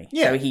meetings with me.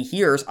 Yeah. So he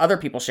hears other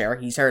people share.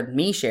 He's heard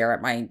me share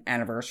at my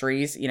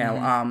anniversaries, you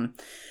know.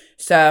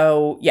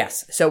 So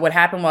yes. So what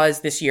happened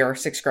was this year,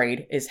 6th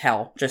grade is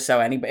hell. Just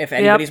so if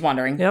anybody's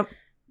wondering.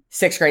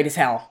 6th grade is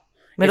hell.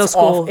 Middle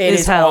school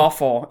is hell.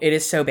 Awful. It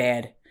is so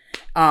bad.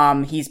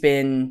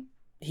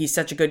 He's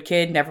such a good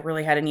kid, never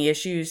really had any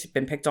issues,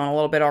 been picked on a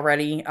little bit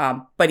already,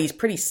 but he's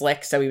pretty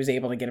slick, so he was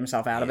able to get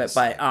himself out of it.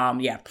 But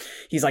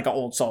he's like an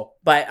old soul.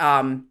 But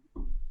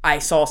I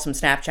saw some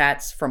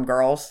Snapchats from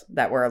girls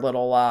that were a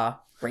little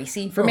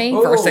racy for me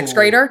for a 6th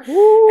grader.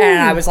 And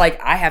I was like,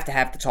 I have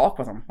to talk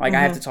with him. Like, I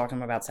have to talk to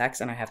him about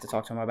sex, and I have to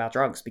talk to him about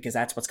drugs, because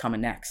that's what's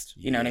coming next.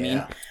 You know what I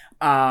mean?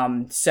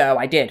 So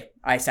I did.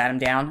 I sat him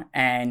down,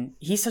 and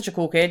he's such a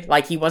cool kid.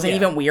 Like, he wasn't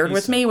even weird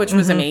with me, which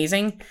was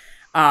amazing.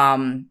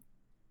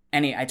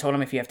 And I told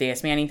him, if you have to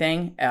ask me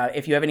anything,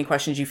 if you have any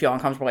questions you feel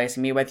uncomfortable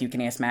asking me with, you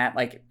can ask Matt.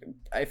 Like,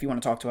 if you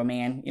want to talk to a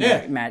man, you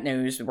know, Matt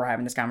knows we're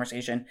having this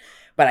conversation.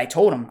 But I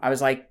told him, I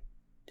was like,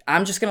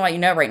 I'm just going to let you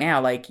know right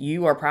now, like,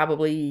 you are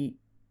probably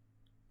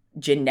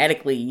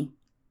genetically,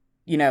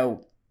 you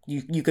know,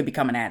 you could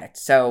become an addict.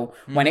 So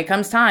when it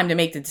comes time to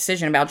make the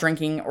decision about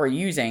drinking or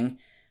using,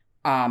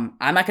 I'm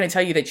not going to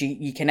tell you that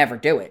you can never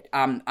do it.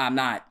 I'm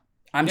not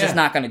I'm just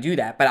not going to do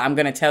that. But I'm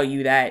going to tell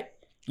you that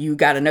you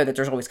got to know that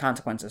there's always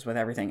consequences with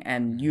everything.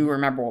 And you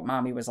remember what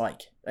mommy was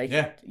like.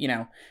 You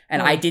know,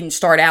 and I didn't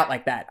start out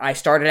like that. I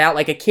started out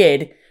like a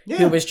kid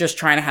who was just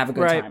trying to have a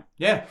good time.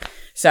 Yeah.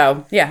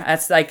 So, yeah,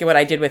 that's like what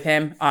I did with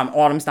him.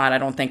 Autumn's not, I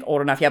don't think,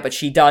 old enough yet, but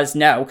she does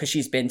know because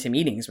she's been to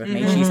meetings with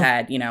me. She's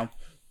had, you know,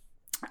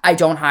 I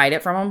don't hide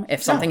it from them.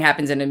 If something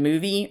happens in a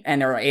movie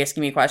and they're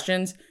asking me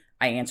questions,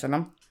 I answer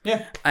them.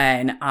 Yeah.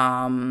 And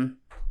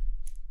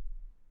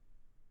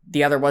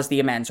the other was the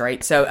amends,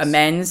 right? So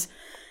amends,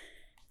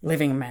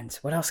 living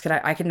amends. What else could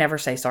I could never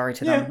say sorry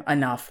to them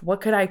enough.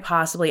 What could I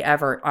possibly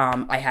ever,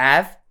 I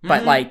have,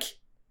 but like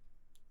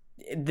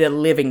the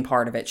living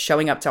part of it,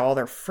 showing up to all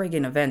their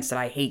friggin' events that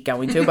I hate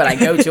going to, but I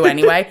go to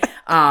anyway,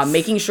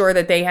 making sure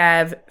that they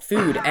have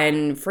food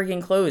and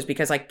friggin' clothes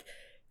because like,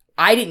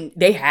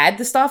 they had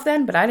the stuff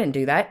then, but I didn't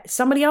do that.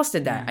 Somebody else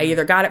did that. I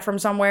either got it from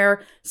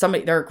somewhere,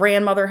 their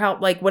grandmother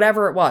helped, like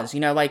whatever it was, you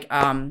know, like,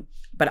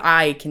 but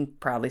I can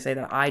proudly say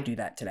that I do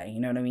that today.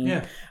 You know what I mean?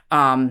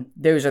 Yeah.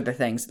 Those are the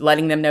things.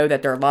 Letting them know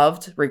that they're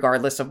loved,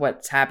 regardless of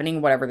what's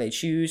happening, whatever they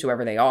choose,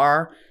 whoever they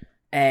are,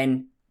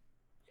 and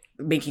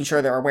making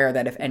sure they're aware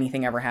that if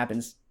anything ever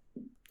happens,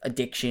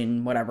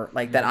 addiction, whatever,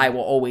 like that I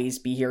will always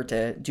be here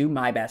to do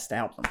my best to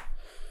help them.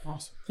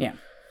 Awesome. Yeah.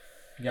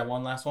 You got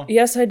one last one?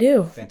 Yes, I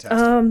do.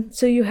 Fantastic.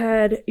 So you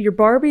had your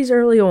Barbies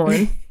early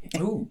on,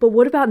 Ooh. but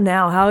what about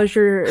now? How is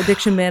your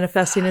addiction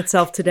manifesting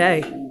itself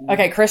today?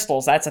 Okay,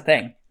 crystals, that's a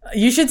thing.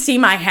 You should see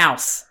my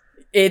house.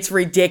 It's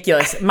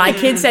ridiculous. My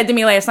kid said to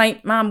me last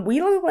night, Mom,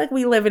 we look like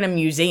we live in a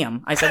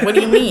museum. I said, what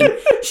do you mean?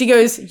 She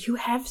goes, you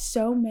have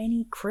so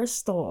many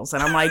crystals.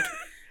 And I'm like,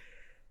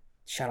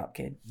 shut up,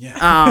 kid.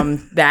 Yeah.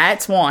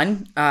 That's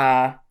one.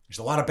 There's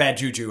a lot of bad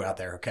juju out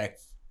there, okay?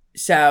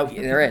 So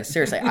there is,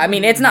 seriously. I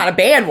mean, it's not a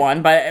bad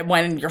one, but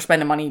when you're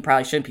spending money you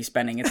probably shouldn't be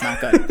spending. It's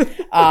not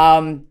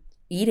good.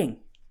 Eating.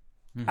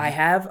 I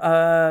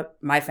have,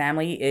 my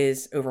family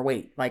is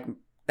overweight. Like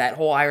that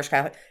whole Irish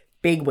Catholic,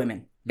 big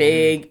women,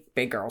 big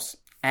girls.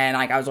 And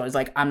like, I was always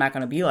like, I'm not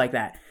going to be like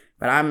that,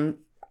 but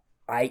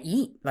I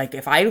eat. Like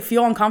if I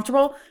feel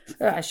uncomfortable,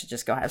 I should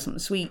just go have something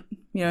sweet.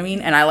 You know what I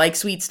mean? And I like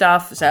sweet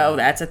stuff. So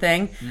that's a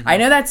thing. I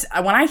know that's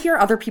when I hear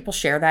other people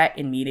share that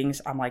in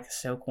meetings, I'm like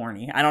so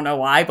corny. I don't know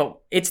why, but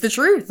it's the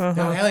truth. Oh,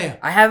 hell yeah.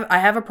 I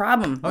have a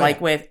problem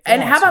with,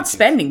 and how about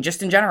spending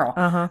just in general?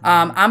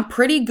 I'm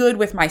pretty good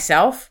with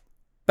myself,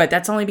 but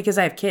that's only because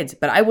I have kids,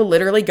 but I will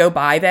literally go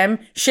buy them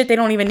shit they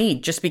don't even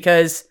need just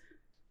because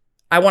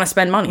I want to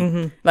spend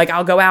money. Like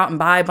I'll go out and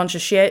buy a bunch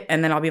of shit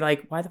and then I'll be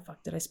like, why the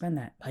fuck did I spend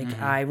that? Like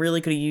I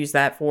really could have used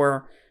that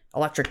for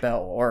electric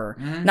bill or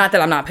not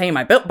that I'm not paying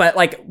my bill, but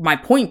like my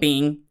point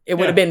being, it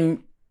would have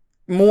been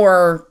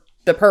more,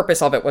 the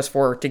purpose of it was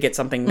to get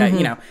something that,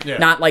 you know,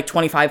 not like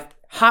 25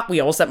 Hot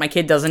Wheels that my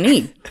kid doesn't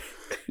need,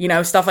 you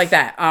know, stuff like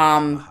that.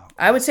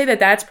 I would say that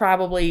that's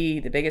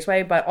probably the biggest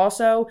way, but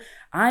also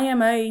I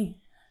am a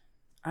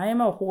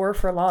whore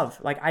for love.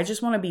 Like I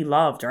just want to be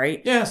loved.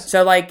 Right. Yes.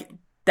 So like,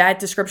 that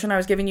description I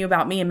was giving you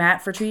about me and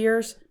Matt for 2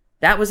 years,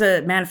 that was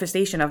a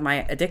manifestation of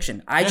my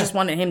addiction. I just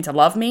wanted him to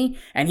love me.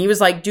 And he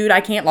was like, dude, I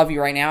can't love you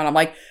right now. And I'm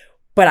like,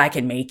 but I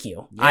can make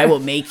you. Yeah. I will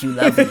make you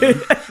love me.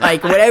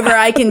 Like whatever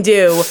I can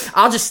do,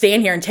 I'll just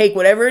stand here and take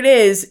whatever it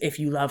is if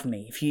you love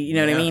me. If you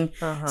know what I mean?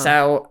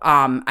 So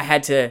I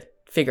had to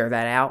figure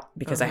that out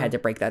because I had to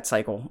break that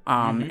cycle.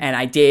 And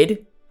I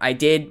did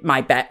my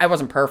best. I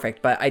wasn't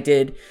perfect, but I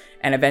did.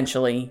 And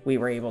eventually we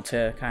were able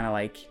to kind of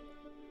like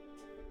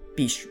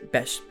be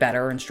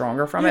better and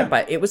stronger from it,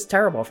 but it was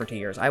terrible for 2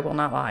 years. I will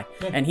not lie.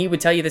 And he would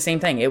tell you the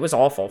same thing. It was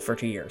awful for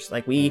 2 years.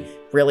 Like we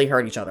really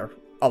hurt each other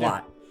a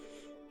lot.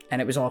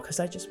 And it was all because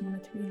I just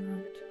wanted to be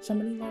loved.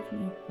 Somebody loved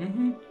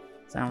me.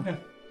 So.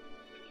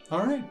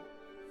 All right.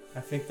 I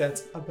think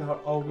that's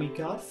about all we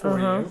got for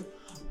you.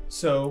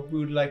 So we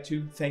would like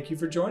to thank you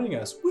for joining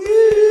us.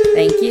 Woo!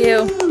 Thank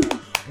you.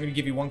 I'm going to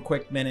give you one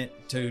quick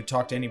minute to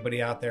talk to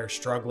anybody out there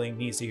struggling,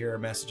 needs to hear a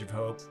message of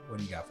hope. What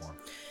do you got for them?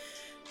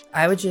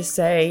 I would just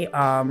say,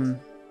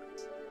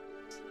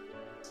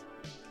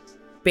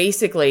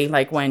 basically,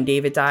 like when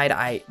David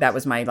died, that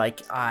was my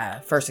like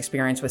first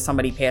experience with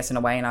somebody passing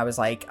away, and I was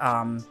like,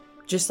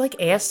 just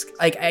like ask.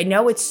 Like I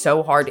know it's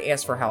so hard to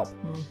ask for help,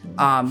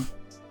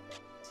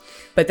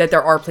 but that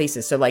there are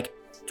places. So like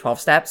 12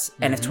 steps,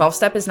 and if 12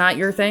 step is not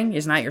your thing,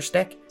 is not your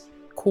stick,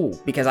 cool,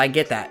 because I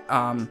get that.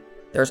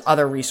 There's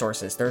other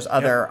resources. There's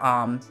other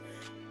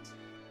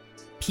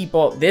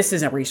people. This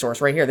is a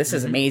resource right here. This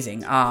is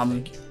amazing.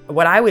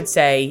 What I would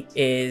say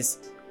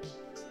is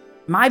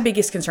my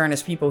biggest concern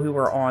is people who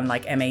are on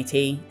like MAT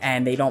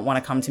and they don't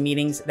want to come to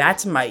meetings.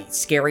 That's my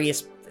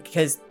scariest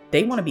because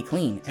they want to be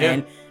clean.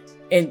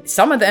 And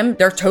some of them,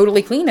 they're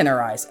totally clean in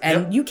their eyes.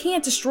 And you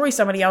can't destroy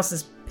somebody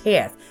else's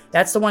path.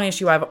 That's the one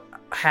issue I've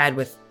had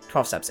with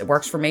 12 steps. It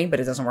works for me, but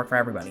it doesn't work for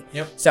everybody.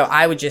 So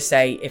I would just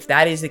say, if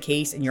that is the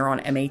case and you're on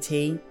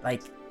MAT,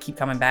 like keep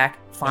coming back,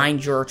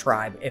 find your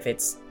tribe. If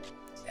it's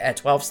a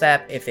 12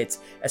 step, if it's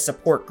a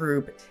support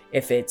group,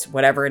 if it's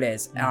whatever it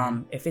is,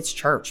 if it's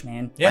church,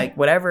 man, like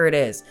whatever it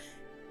is,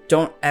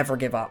 don't ever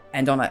give up,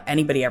 and don't let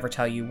anybody ever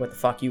tell you what the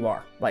fuck you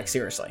are. Like,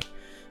 seriously.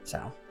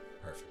 So.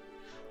 Perfect.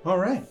 All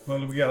right.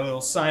 Well, we got a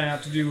little sign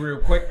out to do real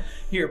quick.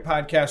 Here at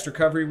Podcast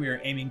Recovery, we are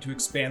aiming to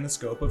expand the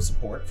scope of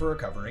support for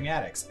recovering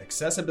addicts.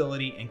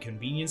 Accessibility and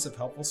convenience of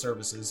helpful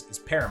services is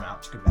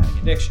paramount to combating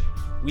addiction.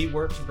 We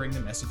work to bring the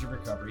message of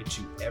recovery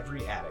to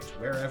every addict,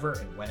 wherever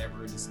and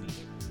whenever it is needed.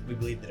 We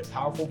believe that a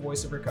powerful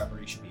voice of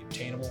recovery should be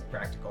obtainable,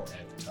 practical, and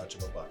at the touch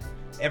of a button.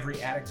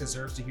 Every addict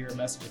deserves to hear a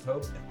message of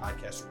hope, and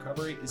Podcast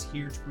Recovery is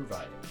here to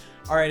provide it.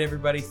 All right,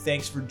 everybody,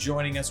 thanks for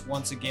joining us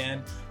once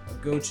again.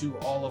 Go to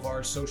all of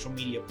our social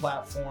media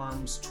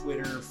platforms,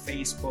 Twitter,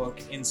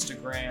 Facebook,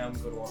 Instagram.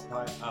 Go to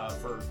our,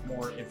 for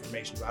more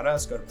information about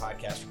us, go to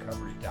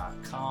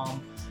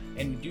podcastrecovery.com.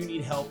 And we do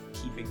need help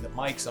keeping the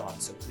mics on,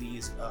 so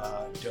please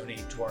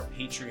donate to our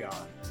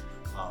Patreon.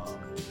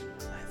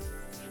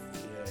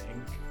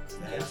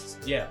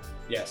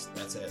 Yes,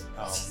 that's it.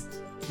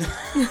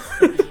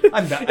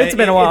 It's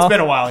been a while. It's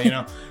been a while, you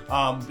know.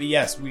 But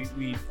yes,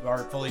 we are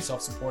fully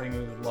self-supporting. We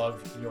would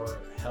love your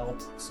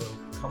help, so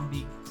come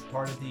be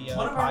part of the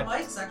One of our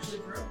mics actually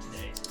broke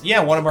today. Yeah,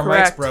 one of our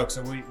Correct. mics broke,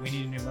 so we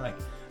need a new mic.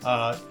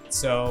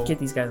 So Get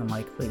these guys a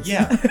mic, please.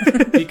 yeah,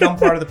 become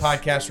part of the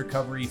Podcast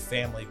Recovery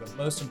family. But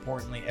most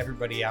importantly,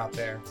 everybody out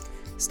there,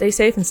 Stay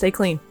safe and stay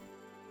clean.